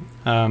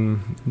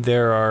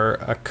 there are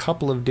a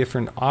couple of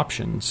different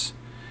options.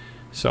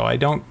 So I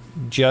don't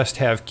just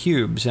have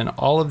cubes, and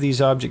all of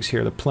these objects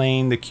here, the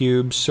plane, the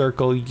cube,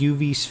 circle,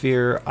 UV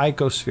sphere,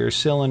 icosphere,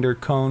 cylinder,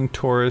 cone,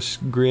 torus,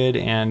 grid,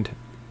 and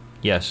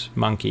yes,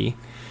 monkey.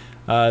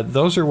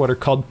 Those are what are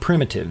called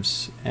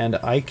primitives, and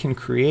I can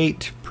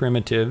create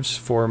primitives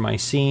for my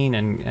scene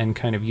and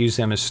kind of use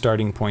them as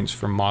starting points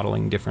for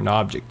modeling different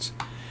objects.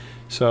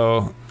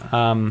 So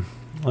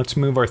let's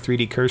move our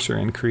 3D cursor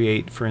and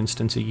create, for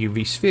instance, a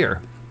UV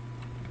sphere.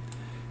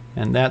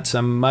 And that's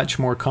a much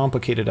more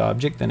complicated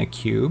object than a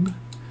cube.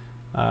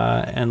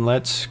 And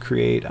let's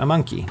create a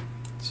monkey.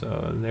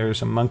 So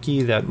there's a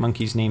monkey. That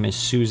monkey's name is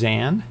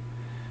Suzanne.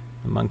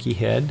 A monkey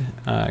head,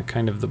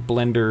 kind of the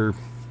Blender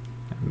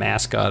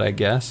mascot, I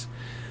guess.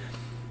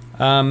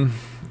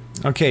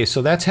 Okay,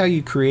 so that's how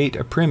you create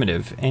a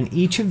primitive. And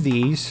each of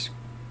these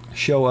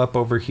show up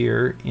over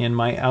here in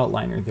my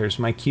outliner. There's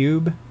my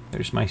cube,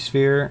 there's my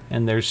sphere,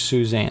 and there's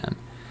Suzanne.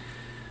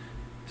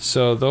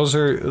 So those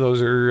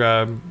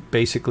are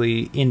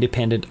basically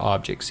independent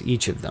objects,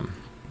 each of them.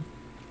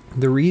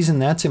 The reason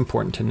that's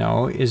important to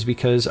know is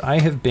because I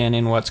have been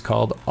in what's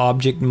called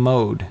object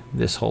mode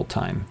this whole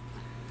time.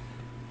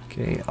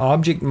 Okay,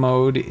 object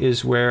mode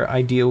is where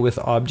I deal with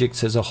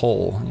objects as a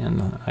whole,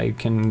 and I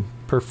can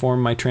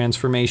perform my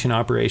transformation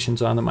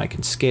operations on them. I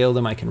can scale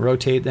them, I can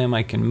rotate them,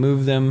 I can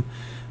move them.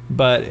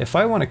 But if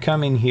I want to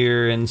come in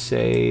here and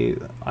say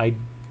I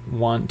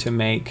want to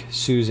make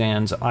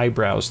Suzanne's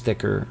eyebrows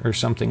thicker or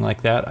something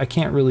like that, I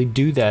can't really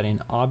do that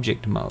in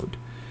object mode.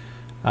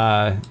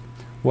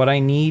 What I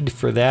need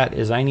for that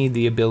is I need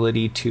the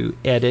ability to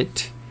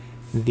edit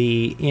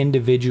the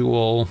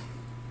individual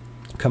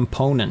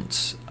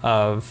components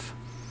of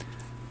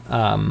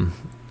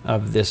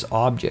this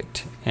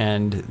object,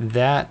 and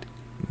that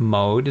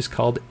mode is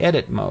called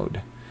edit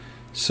mode.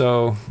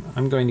 So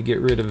I'm going to get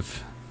rid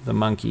of the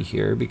monkey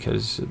here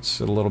because it's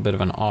a little bit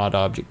of an odd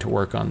object to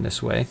work on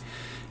this way.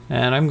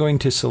 And I'm going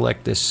to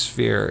select this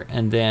sphere,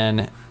 and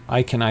then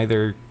I can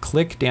either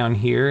click down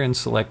here and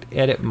select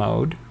edit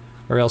mode,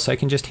 or else I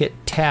can just hit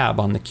tab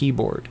on the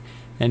keyboard.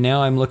 And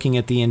now I'm looking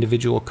at the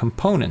individual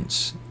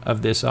components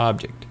of this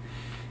object.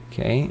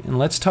 Okay, and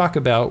let's talk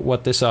about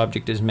what this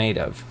object is made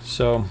of.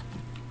 So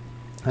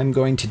I'm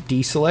going to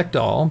deselect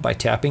all by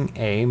tapping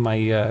A.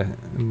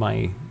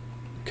 My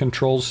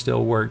controls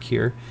still work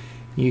here.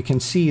 You can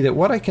see that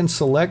what I can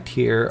select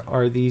here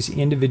are these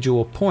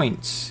individual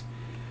points.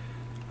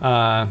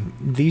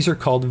 These are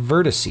called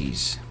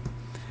vertices.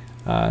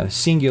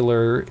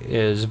 Singular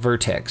is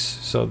vertex.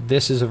 So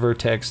this is a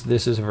vertex,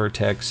 this is a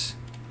vertex,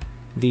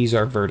 these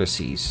are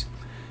vertices.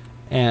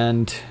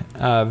 And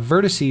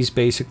vertices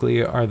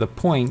basically are the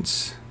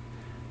points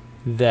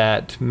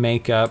that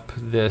make up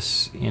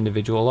this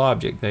individual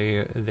object.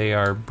 They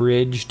are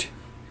bridged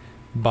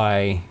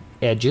by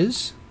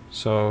edges.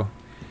 So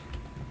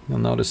you'll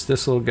notice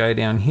this little guy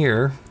down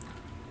here,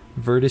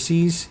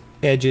 vertices,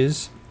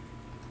 edges,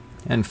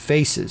 and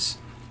faces.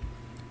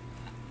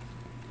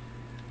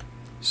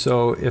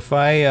 So if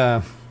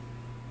I,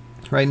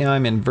 right now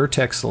I'm in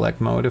vertex select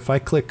mode. If I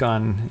click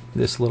on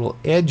this little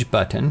edge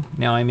button,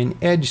 now I'm in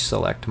edge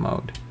select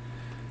mode.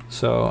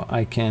 So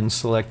I can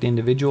select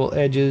individual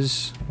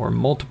edges or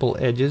multiple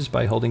edges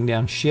by holding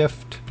down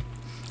Shift.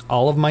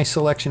 All of my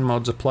selection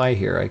modes apply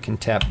here. I can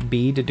tap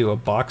B to do a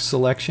box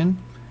selection,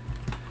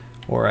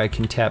 or I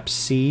can tap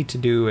C to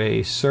do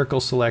a circle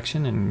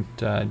selection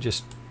and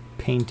just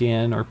paint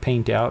in or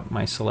paint out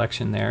my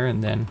selection there,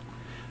 and then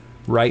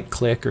right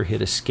click or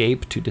hit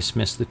escape to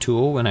dismiss the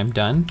tool when I'm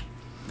done.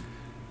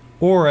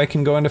 Or I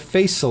can go into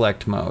face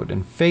select mode,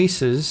 and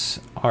faces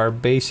are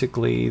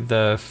basically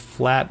the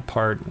flat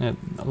part,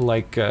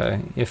 like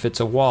if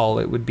it's a wall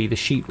it would be the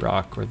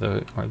sheetrock or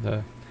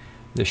the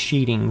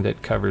sheeting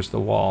that covers the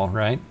wall,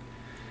 right?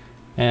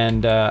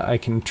 And I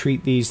can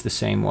treat these the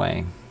same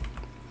way.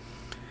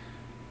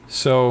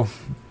 So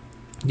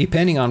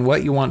depending on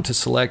what you want to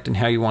select and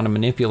how you want to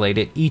manipulate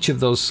it, each of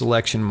those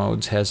selection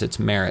modes has its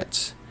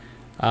merits.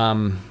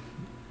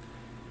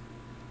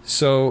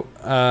 So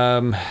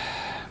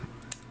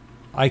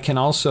I can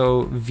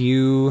also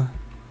view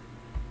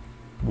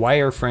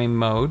wireframe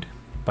mode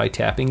by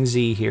tapping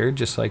Z here,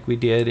 just like we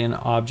did in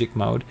object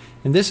mode.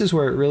 And this is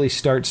where it really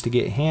starts to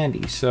get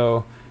handy.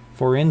 So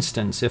for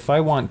instance, if I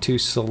want to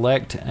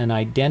select an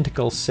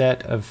identical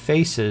set of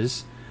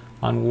faces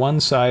on one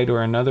side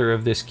or another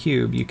of this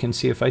cube, you can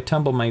see if I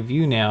tumble my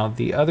view now,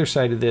 the other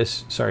side of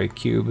this,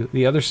 cube,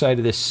 the other side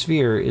of this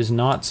sphere is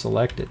not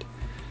selected.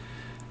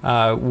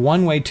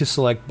 One way to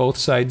select both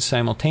sides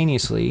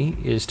simultaneously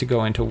is to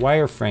go into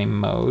wireframe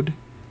mode,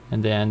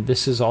 and then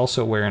this is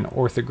also where an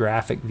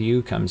orthographic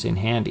view comes in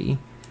handy.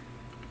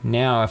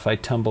 Now if I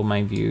tumble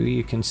my view,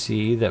 you can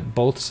see that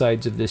both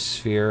sides of this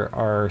sphere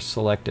are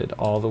selected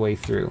all the way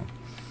through.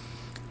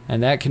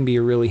 And that can be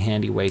a really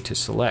handy way to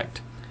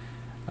select.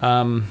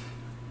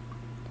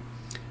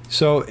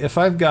 So if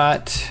I've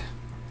got,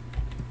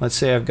 let's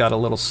say I've got a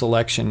little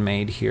selection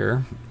made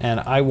here, and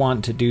I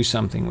want to do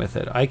something with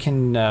it. I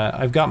can,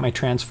 I've got my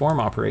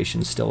transform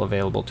operation still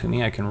available to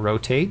me. I can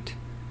rotate,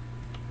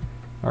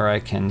 or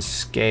I can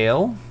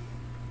scale,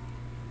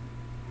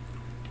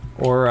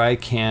 or I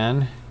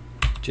can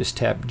just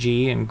tap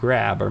G and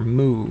grab or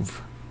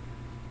move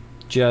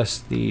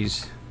just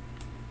these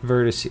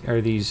vertices or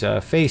these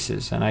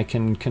faces, and I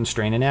can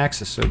constrain an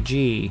axis. So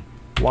G,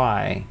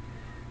 Y,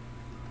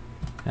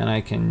 and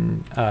I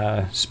can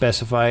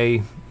specify,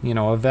 you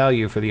know, a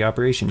value for the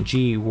operation.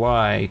 G,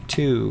 Y,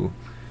 2,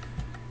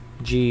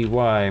 G,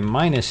 Y,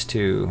 minus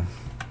 2.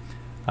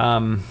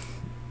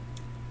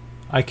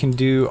 I can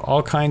do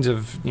all kinds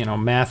of, you know,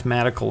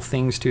 mathematical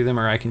things to them,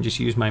 or I can just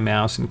use my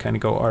mouse and kind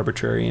of go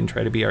arbitrary and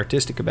try to be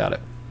artistic about it.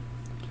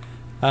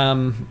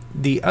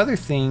 The other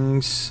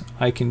things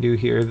I can do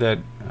here that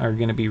are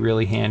going to be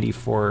really handy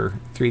for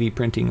 3D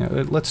printing,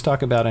 let's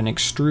talk about an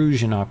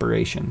extrusion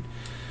operation.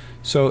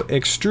 So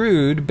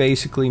extrude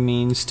basically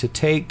means to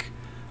take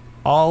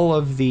all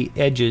of the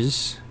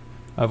edges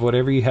of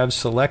whatever you have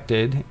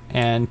selected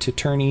and to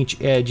turn each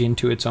edge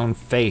into its own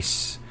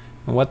face.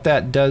 And what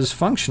that does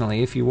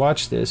functionally, if you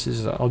watch this,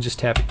 is I'll just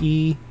tap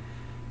E,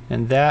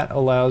 and that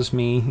allows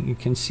me, you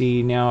can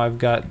see now I've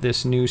got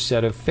this new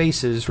set of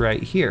faces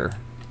right here.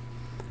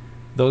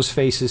 Those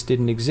faces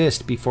didn't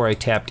exist before I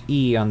tapped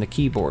E on the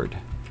keyboard.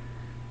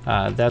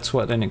 That's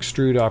what an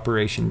extrude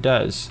operation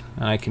does.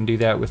 And I can do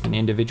that with an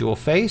individual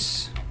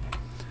face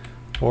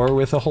or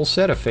with a whole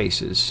set of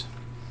faces.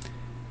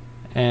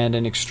 And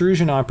an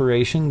extrusion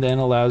operation then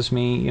allows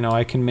me, you know,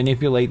 I can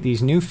manipulate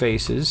these new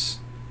faces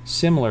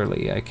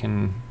similarly. I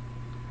can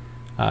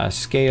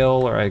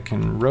scale, or I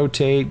can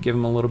rotate, give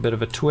them a little bit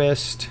of a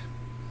twist.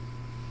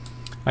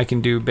 I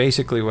can do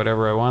basically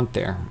whatever I want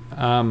there.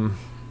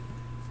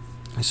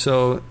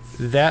 So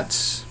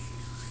that's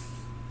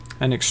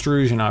an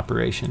extrusion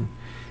operation.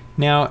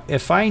 Now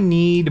if I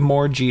need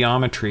more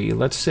geometry,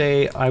 let's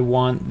say I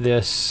want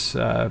this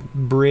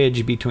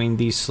bridge between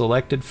these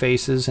selected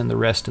faces and the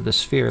rest of the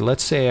sphere.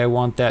 Let's say I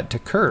want that to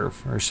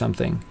curve or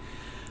something.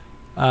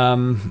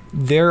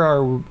 There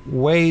are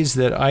ways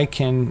that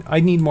I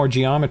need more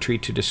geometry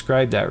to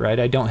describe that,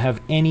 right? I don't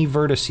have any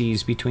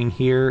vertices between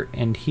here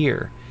and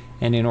here.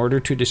 And in order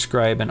to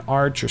describe an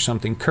arch or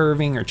something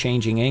curving or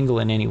changing angle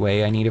in any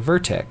way, I need a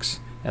vertex,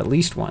 at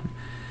least one.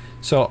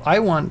 So I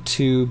want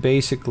to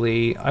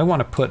basically, I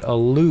want to put a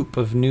loop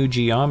of new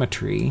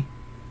geometry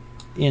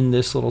in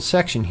this little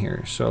section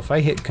here. So if I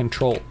hit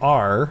Control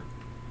R,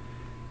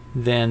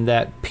 then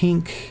that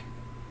pink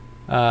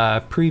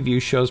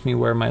preview shows me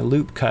where my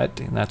loop cut,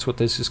 and that's what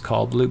this is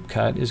called, loop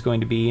cut, is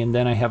going to be. And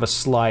then I have a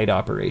slide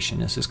operation.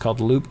 This is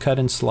called loop cut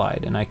and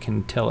slide, and I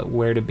can tell it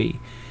where to be.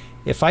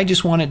 If I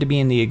just want it to be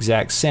in the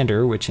exact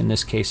center, which in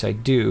this case I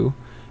do,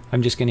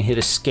 I'm just going to hit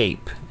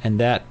escape, and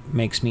that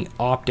makes me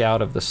opt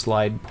out of the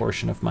slide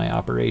portion of my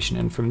operation.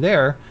 And from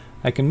there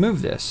I can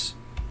move this.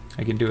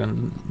 I can do a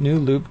new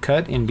loop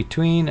cut in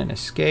between and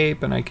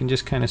escape, and I can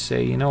just kind of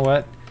say, you know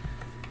what,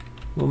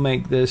 we'll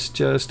make this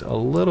just a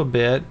little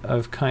bit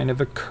of kind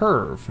of a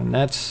curve. And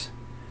that's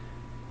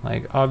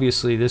like,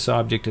 obviously this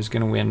object is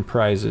going to win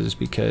prizes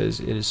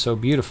because it is so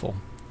beautiful.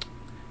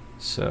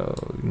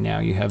 So now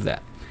you have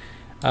that.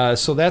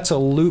 So that's a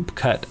loop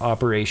cut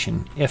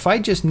operation. If I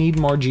just need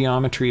more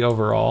geometry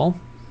overall,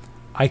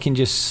 I can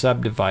just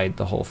subdivide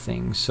the whole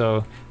thing.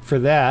 So for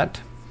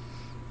that,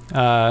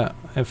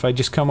 if I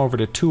just come over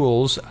to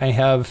Tools, I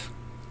have,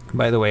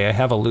 by the way, I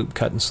have a loop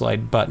cut and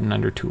slide button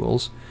under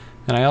Tools,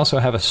 and I also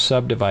have a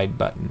subdivide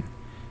button.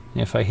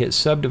 And if I hit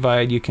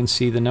subdivide, you can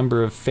see the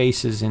number of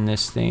faces in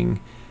this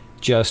thing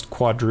just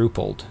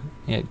quadrupled.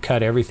 It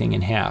cut everything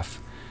in half.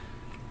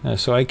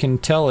 So I can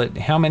tell it,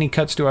 how many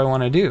cuts do I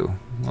want to do?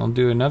 I'll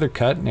do another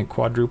cut and it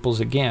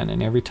quadruples again,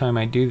 and every time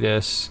I do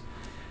this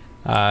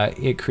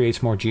it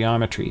creates more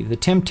geometry. The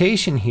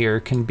temptation here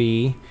can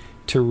be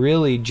to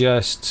really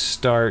just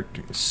start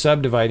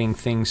subdividing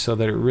things so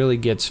that it really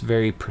gets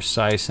very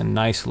precise and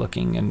nice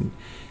looking,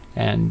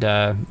 and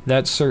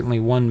that's certainly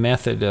one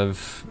method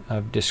of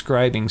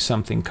describing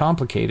something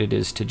complicated,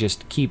 is to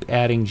just keep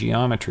adding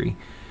geometry.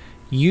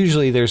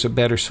 Usually there's a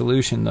better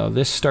solution though.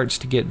 This starts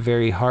to get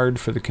very hard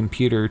for the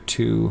computer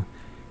to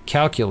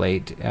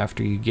calculate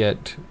after you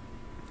get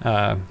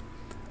a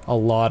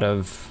lot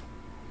of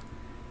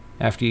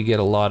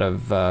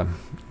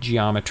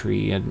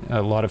geometry and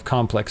a lot of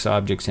complex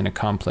objects in a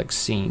complex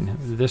scene.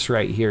 This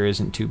right here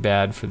isn't too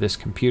bad for this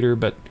computer,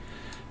 but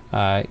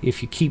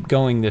if you keep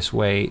going this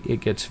way,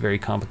 it gets very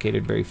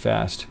complicated very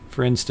fast.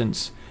 For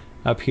instance,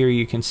 up here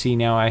you can see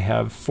now I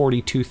have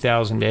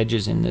 42,000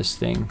 edges in this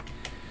thing.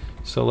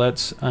 So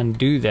let's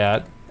undo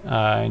that,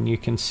 and you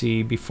can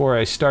see before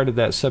I started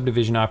that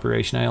subdivision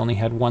operation I only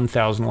had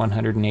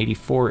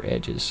 1,184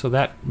 edges. So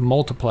that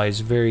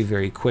multiplies very,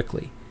 very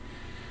quickly.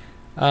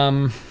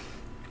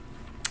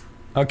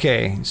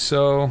 Okay,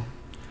 so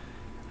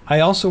I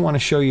also want to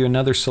show you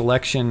another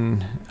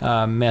selection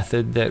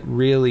method that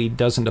really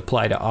doesn't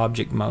apply to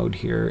object mode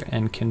here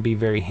and can be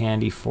very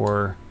handy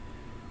for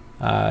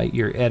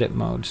your edit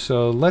mode.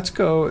 So let's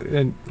go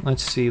and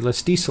let's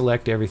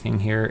deselect everything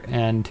here,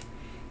 and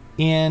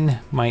in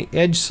my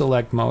edge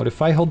select mode,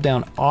 if I hold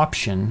down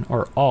Option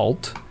or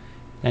Alt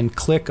and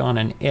click on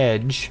an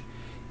edge,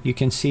 you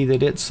can see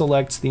that it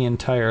selects the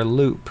entire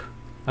loop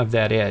of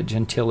that edge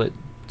until it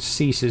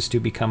ceases to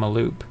become a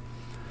loop.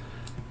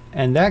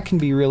 And that can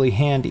be really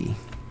handy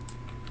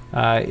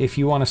if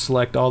you want to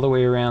select all the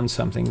way around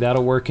something.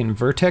 That'll work in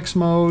vertex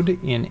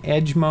mode, in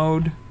edge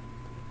mode,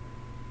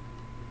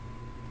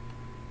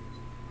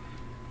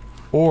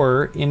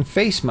 or in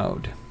face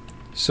mode.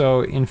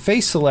 So in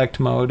face select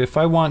mode, if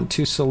I want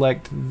to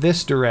select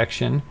this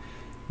direction,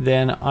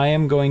 then I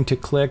am going to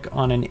click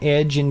on an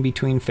edge in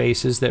between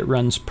faces that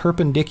runs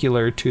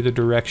perpendicular to the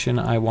direction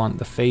I want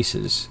the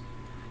faces,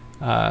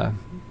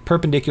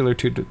 perpendicular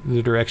to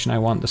the direction I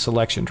want the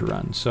selection to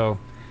run. So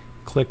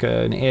click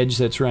an edge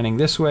that's running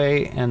this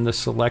way and the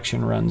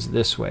selection runs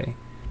this way.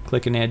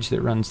 Click an edge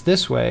that runs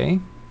this way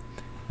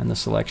and the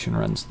selection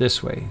runs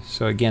this way.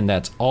 So again,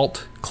 that's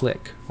Alt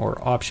click or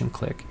Option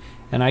click.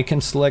 And I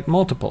can select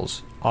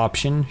multiples.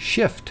 Option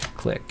Shift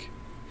click,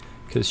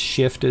 because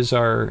Shift is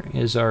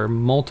our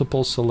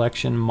multiple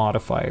selection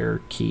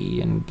modifier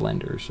key in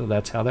Blender. So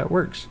that's how that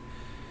works.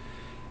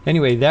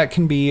 Anyway, that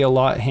can be a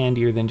lot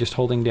handier than just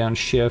holding down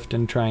Shift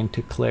and trying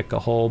to click a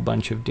whole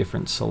bunch of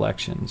different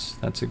selections.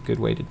 That's a good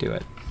way to do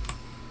it,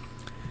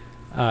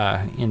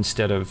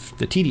 instead of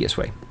the tedious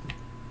way.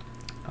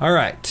 All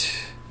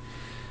right.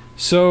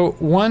 So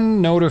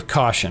one note of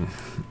caution.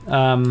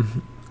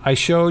 I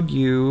showed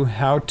you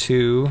how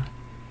to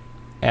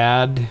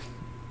add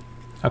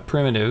a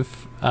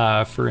primitive.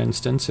 For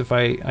instance, if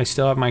I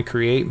still have my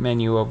Create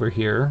menu over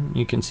here,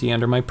 you can see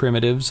under my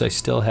primitives I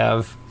still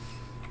have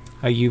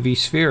a UV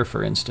sphere,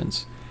 for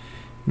instance.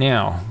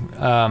 Now,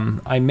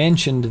 I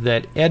mentioned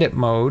that edit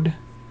mode,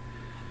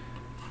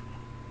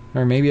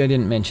 or maybe I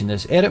didn't mention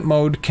this, edit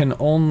mode can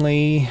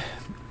only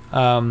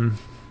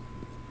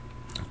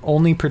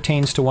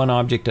pertains to one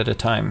object at a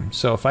time.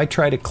 So if I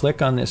try to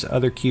click on this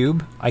other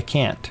cube, I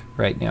can't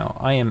right now.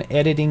 I am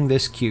editing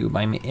this cube.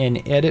 I'm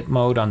in edit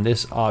mode on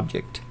this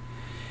object.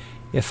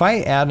 If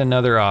I add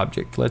another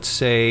object, let's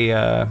say,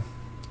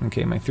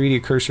 okay, my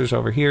 3D cursor's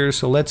over here,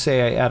 so let's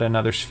say I add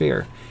another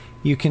sphere.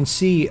 You can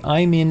see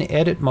I'm in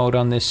edit mode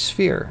on this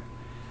sphere,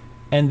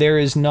 and there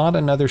is not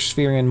another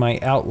sphere in my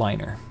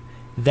outliner.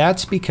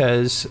 That's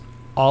because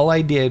all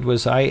I did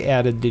was I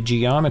added the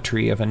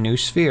geometry of a new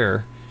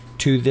sphere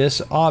to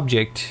this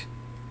object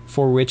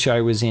for which I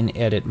was in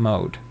edit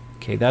mode.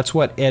 Okay, that's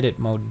what edit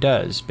mode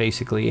does.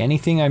 Basically,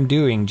 anything I'm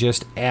doing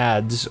just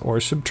adds or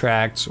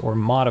subtracts or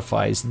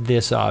modifies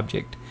this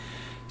object.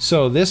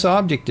 So this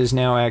object is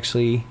now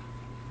actually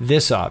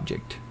this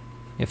object,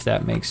 if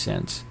that makes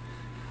sense.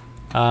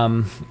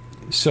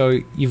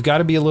 So you've got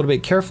to be a little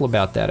bit careful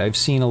about that. I've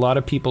seen a lot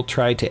of people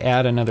try to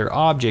add another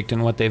object,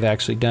 and what they've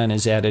actually done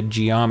is added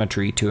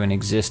geometry to an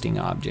existing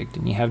object,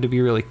 and you have to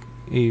be really,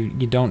 you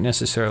don't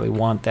necessarily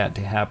want that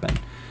to happen.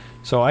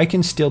 So I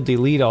can still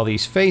delete all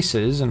these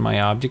faces and my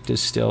object is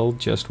still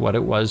just what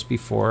it was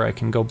before. I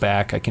can go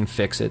back, I can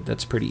fix it.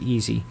 That's pretty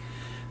easy.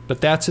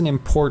 But that's an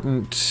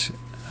important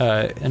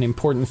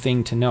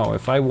thing to know.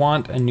 If I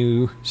want a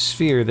new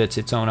sphere that's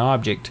its own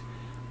object,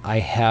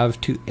 I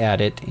have to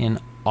add it in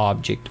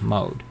object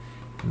mode.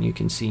 And you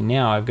can see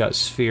now I've got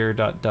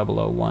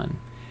sphere.001.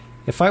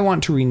 If I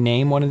want to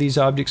rename one of these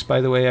objects,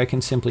 by the way, I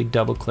can simply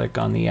double click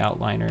on the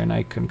outliner and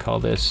I can call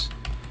this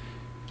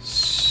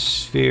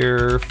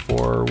sphere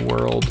for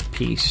world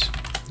peace,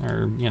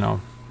 or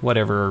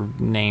whatever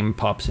name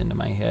pops into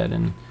my head.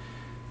 And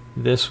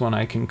this one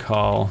I can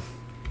call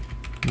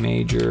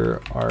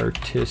major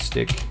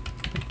artistic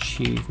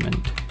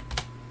achievement,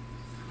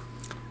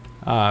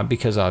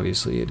 because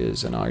obviously it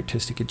is an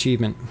artistic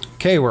achievement.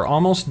 Okay, we're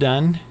almost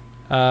done.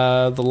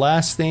 The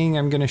last thing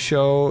I'm going to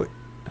show,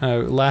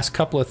 last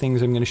couple of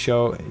things I'm going to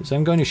show is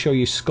I'm going to show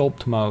you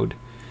sculpt mode.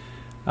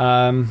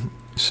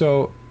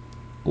 So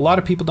a lot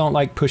of people don't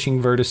like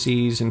pushing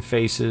vertices and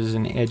faces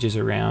and edges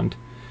around.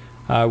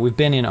 We've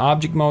been in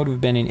object mode, we've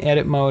been in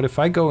edit mode. If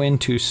I go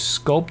into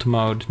sculpt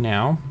mode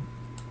now,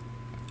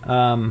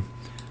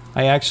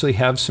 I actually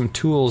have some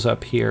tools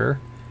up here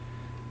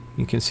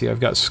You can see I've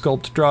got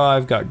sculpt draw,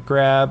 I've got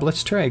grab.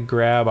 Let's try a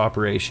grab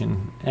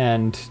operation.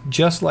 And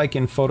just like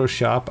in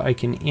Photoshop, I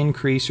can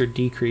increase or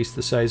decrease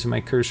the size of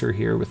my cursor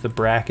here with the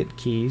bracket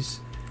keys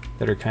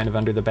that are kind of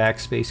under the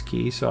backspace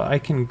key. So I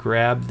can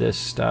grab this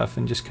stuff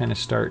and just kind of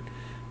start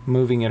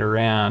moving it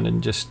around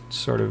and just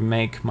sort of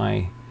make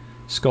my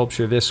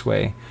sculpture this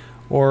way.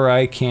 Or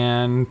I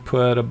can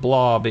put a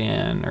blob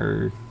in,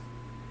 or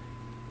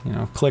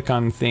click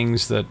on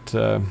things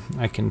that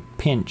I can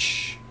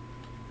pinch.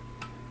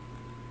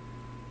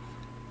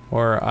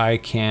 Or I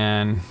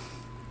can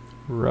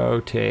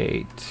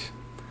rotate.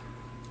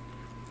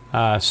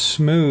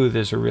 Smooth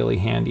is a really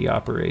handy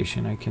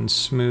operation. I can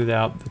smooth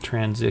out the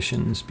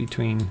transitions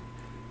between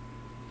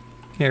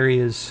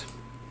areas.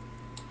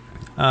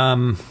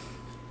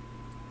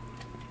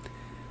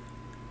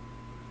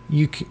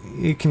 You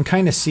can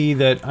kind of see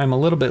that I'm a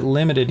little bit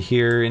limited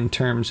here in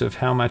terms of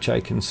how much I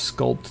can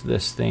sculpt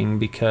this thing,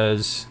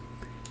 because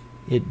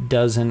it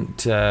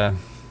doesn't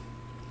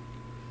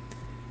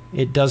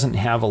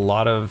have a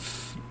lot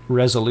of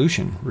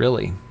resolution,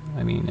 really.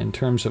 I mean, in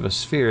terms of a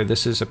sphere,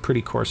 this is a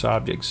pretty coarse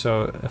object.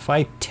 So if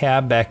I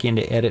tab back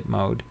into edit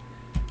mode,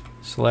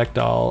 select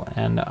all,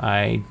 and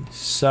I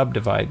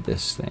subdivide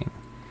this thing,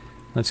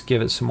 let's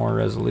give it some more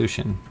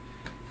resolution.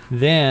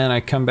 Then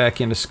I come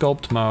back into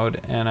sculpt mode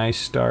and I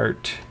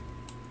start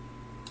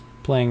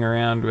playing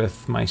around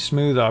with my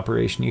smooth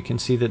operation. You can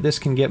see that this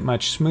can get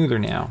much smoother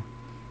now.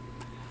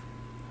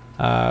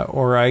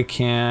 Or I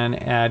can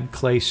add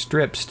clay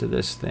strips to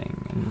this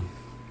thing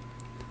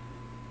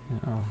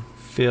and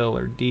fill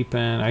or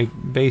deepen.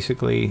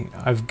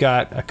 I've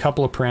got a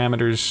couple of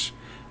parameters.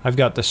 I've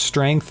got the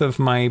strength of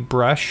my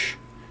brush.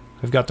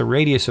 I've got the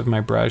radius of my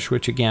brush,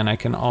 which again I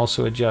can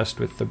also adjust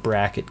with the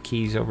bracket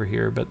keys over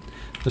here, but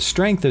the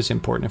strength is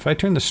important. If I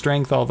turn the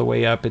strength all the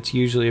way up, it's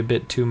usually a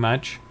bit too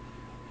much.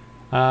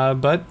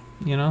 But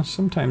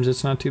sometimes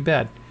it's not too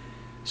bad.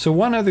 So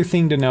one other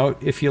thing to note,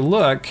 if you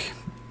look,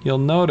 you'll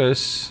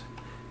notice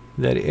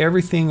that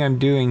everything I'm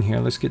doing here,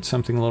 let's get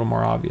something a little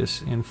more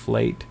obvious,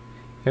 inflate.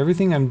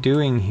 Everything I'm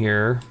doing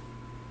here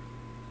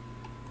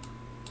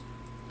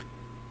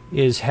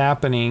is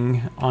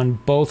happening on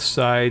both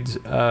sides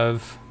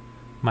of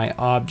my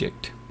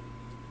object.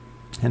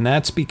 And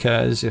that's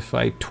because if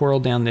I twirl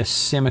down this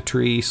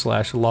symmetry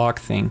 / lock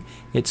thing,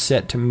 it's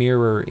set to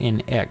mirror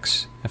in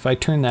X. If I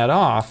turn that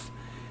off,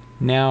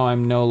 now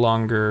I'm no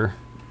longer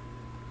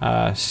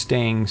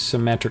staying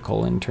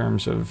symmetrical in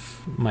terms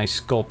of my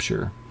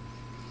sculpture.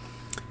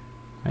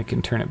 I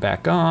can turn it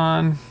back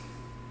on.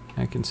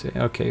 I can say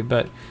okay,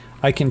 but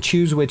I can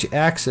choose which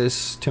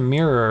axis to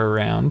mirror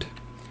around.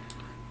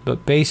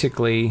 But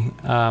basically,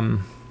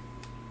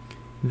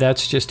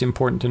 that's just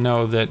important to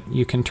know that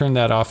you can turn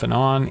that off and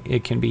on.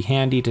 It can be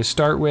handy to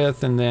start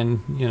with, and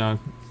then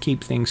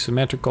keep things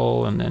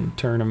symmetrical, and then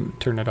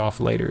turn it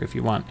off later if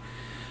you want.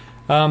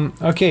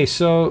 Okay,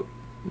 so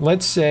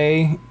let's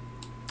say,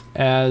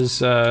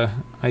 as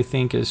I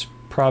think is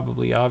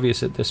probably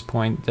obvious at this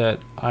point, that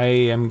I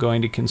am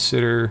going to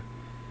consider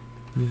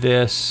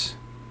this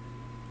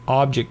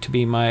object to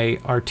be my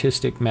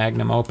artistic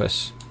magnum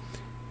opus,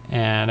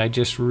 and I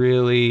just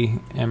really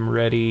am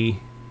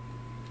ready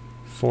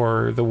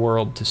for the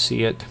world to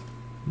see it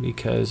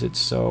because it's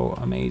so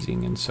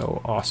amazing and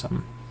so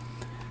awesome.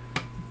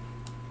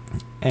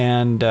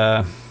 And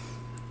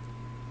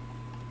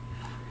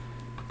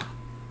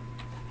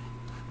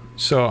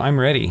so I'm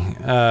ready.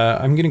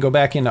 I'm going to go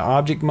back into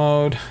object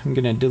mode. I'm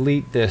going to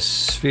delete this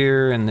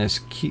sphere and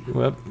this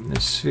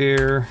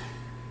sphere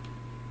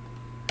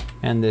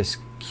and this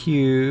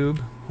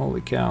cube.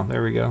 Holy cow,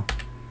 there we go.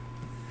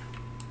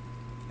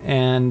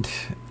 And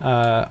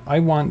I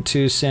want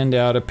to send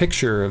out a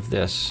picture of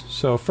this.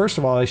 So first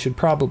of all, I should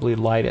probably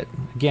light it.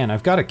 Again,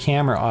 I've got a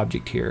camera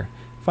object here.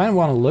 If I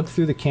want to look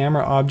through the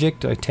camera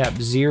object, I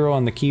tap 0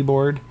 on the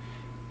keyboard.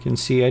 You can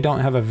see I don't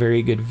have a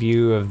very good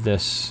view of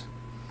this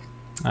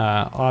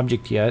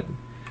object yet,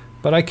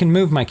 but I can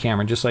move my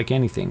camera just like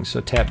anything. So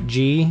tap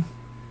G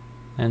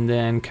and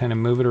then kind of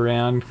move it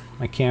around.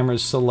 My camera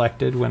is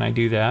selected when I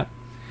do that.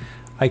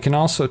 I can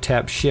also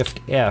tap Shift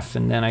F,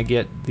 and then I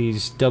get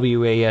these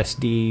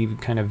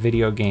WASD kind of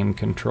video game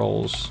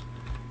controls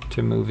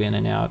to move in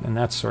and out, and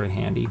that's sort of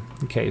handy.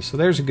 Okay, so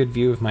there's a good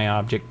view of my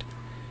object.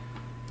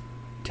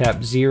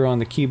 Tap 0 on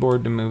the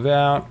keyboard to move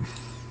out.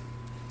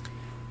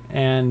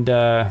 And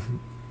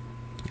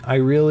I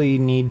really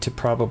need to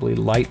probably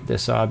light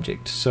this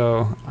object.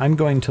 So I'm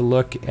going to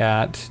look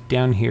at,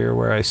 down here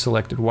where I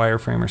selected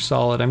wireframe or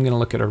solid, I'm going to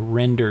look at a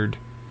rendered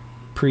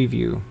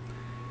preview.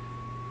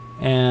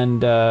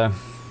 And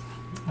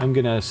I'm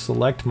going to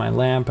select my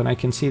lamp, and I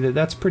can see that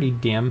that's pretty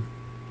dim.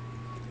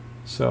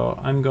 So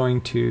I'm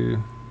going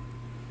to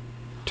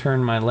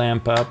turn my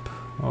lamp up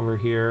over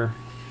here.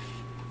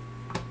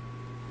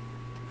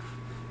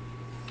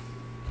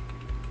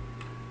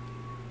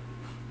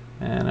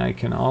 And I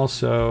can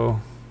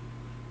also,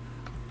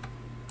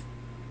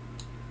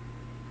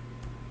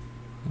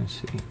 let's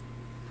see,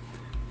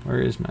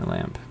 where is my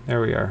lamp?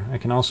 There we are. I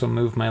can also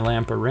move my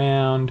lamp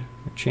around.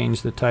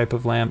 change the type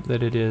of lamp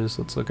that it is.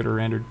 Let's look at a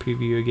rendered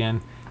preview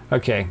again.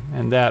 Okay,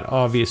 and that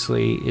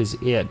obviously is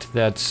it.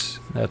 That's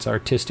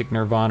artistic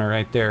nirvana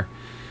right there.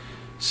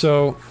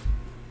 So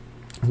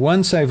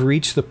once I've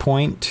reached the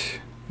point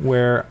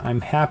where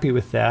I'm happy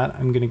with that,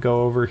 I'm going to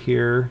go over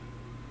here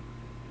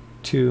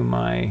to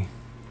my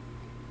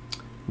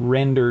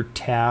render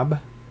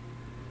tab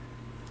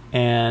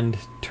and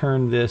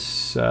turn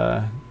this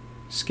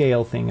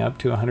scale thing up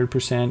to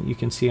 100%. You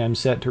can see I'm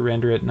set to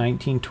render at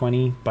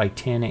 1920 by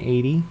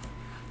 1080,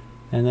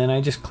 and then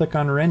I just click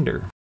on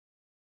render.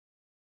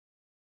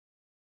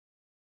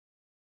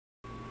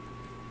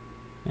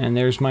 And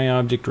there's my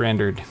object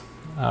rendered.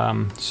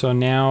 So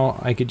now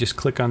I could just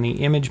click on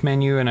the image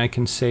menu and I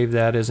can save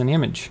that as an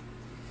image.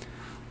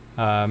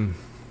 So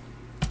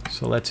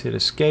let's hit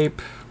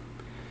escape.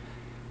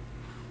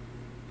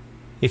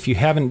 If you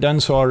haven't done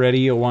so already,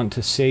 you'll want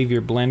to save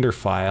your Blender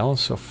file.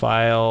 So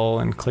File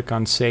and click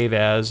on Save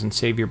As and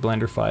save your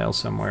Blender file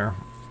somewhere.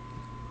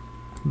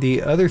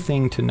 The other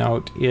thing to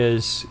note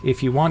is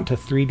if you want to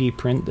 3D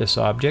print this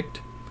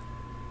object,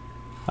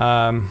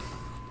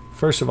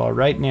 first of all,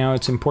 right now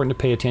it's important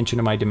to pay attention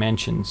to my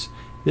dimensions.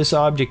 This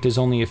object is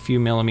only a few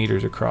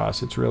millimeters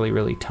across. It's really,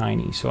 really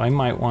tiny. So I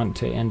might want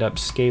to end up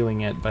scaling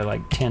it by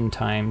like 10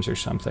 times or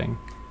something.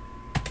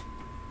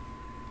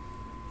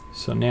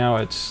 So now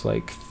it's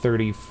like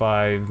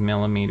 35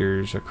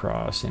 millimeters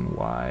across in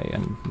Y.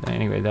 And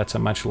anyway, that's a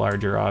much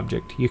larger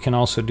object. You can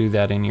also do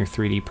that in your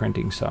 3D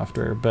printing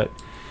software. But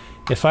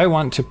if I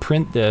want to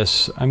print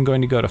this, I'm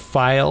going to go to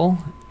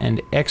File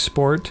and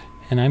Export.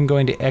 And I'm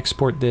going to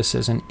export this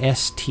as an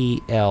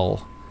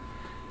STL.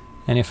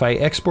 And if I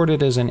export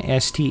it as an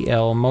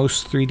STL,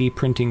 most 3D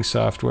printing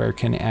software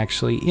can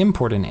actually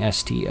import an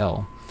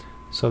STL.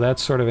 So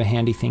that's sort of a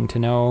handy thing to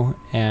know,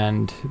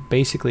 and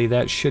basically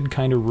that should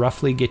kind of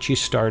roughly get you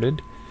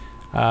started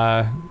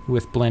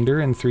with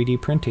Blender and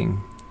 3D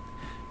printing.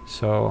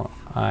 So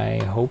I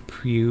hope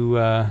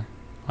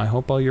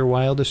all your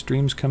wildest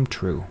dreams come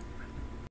true.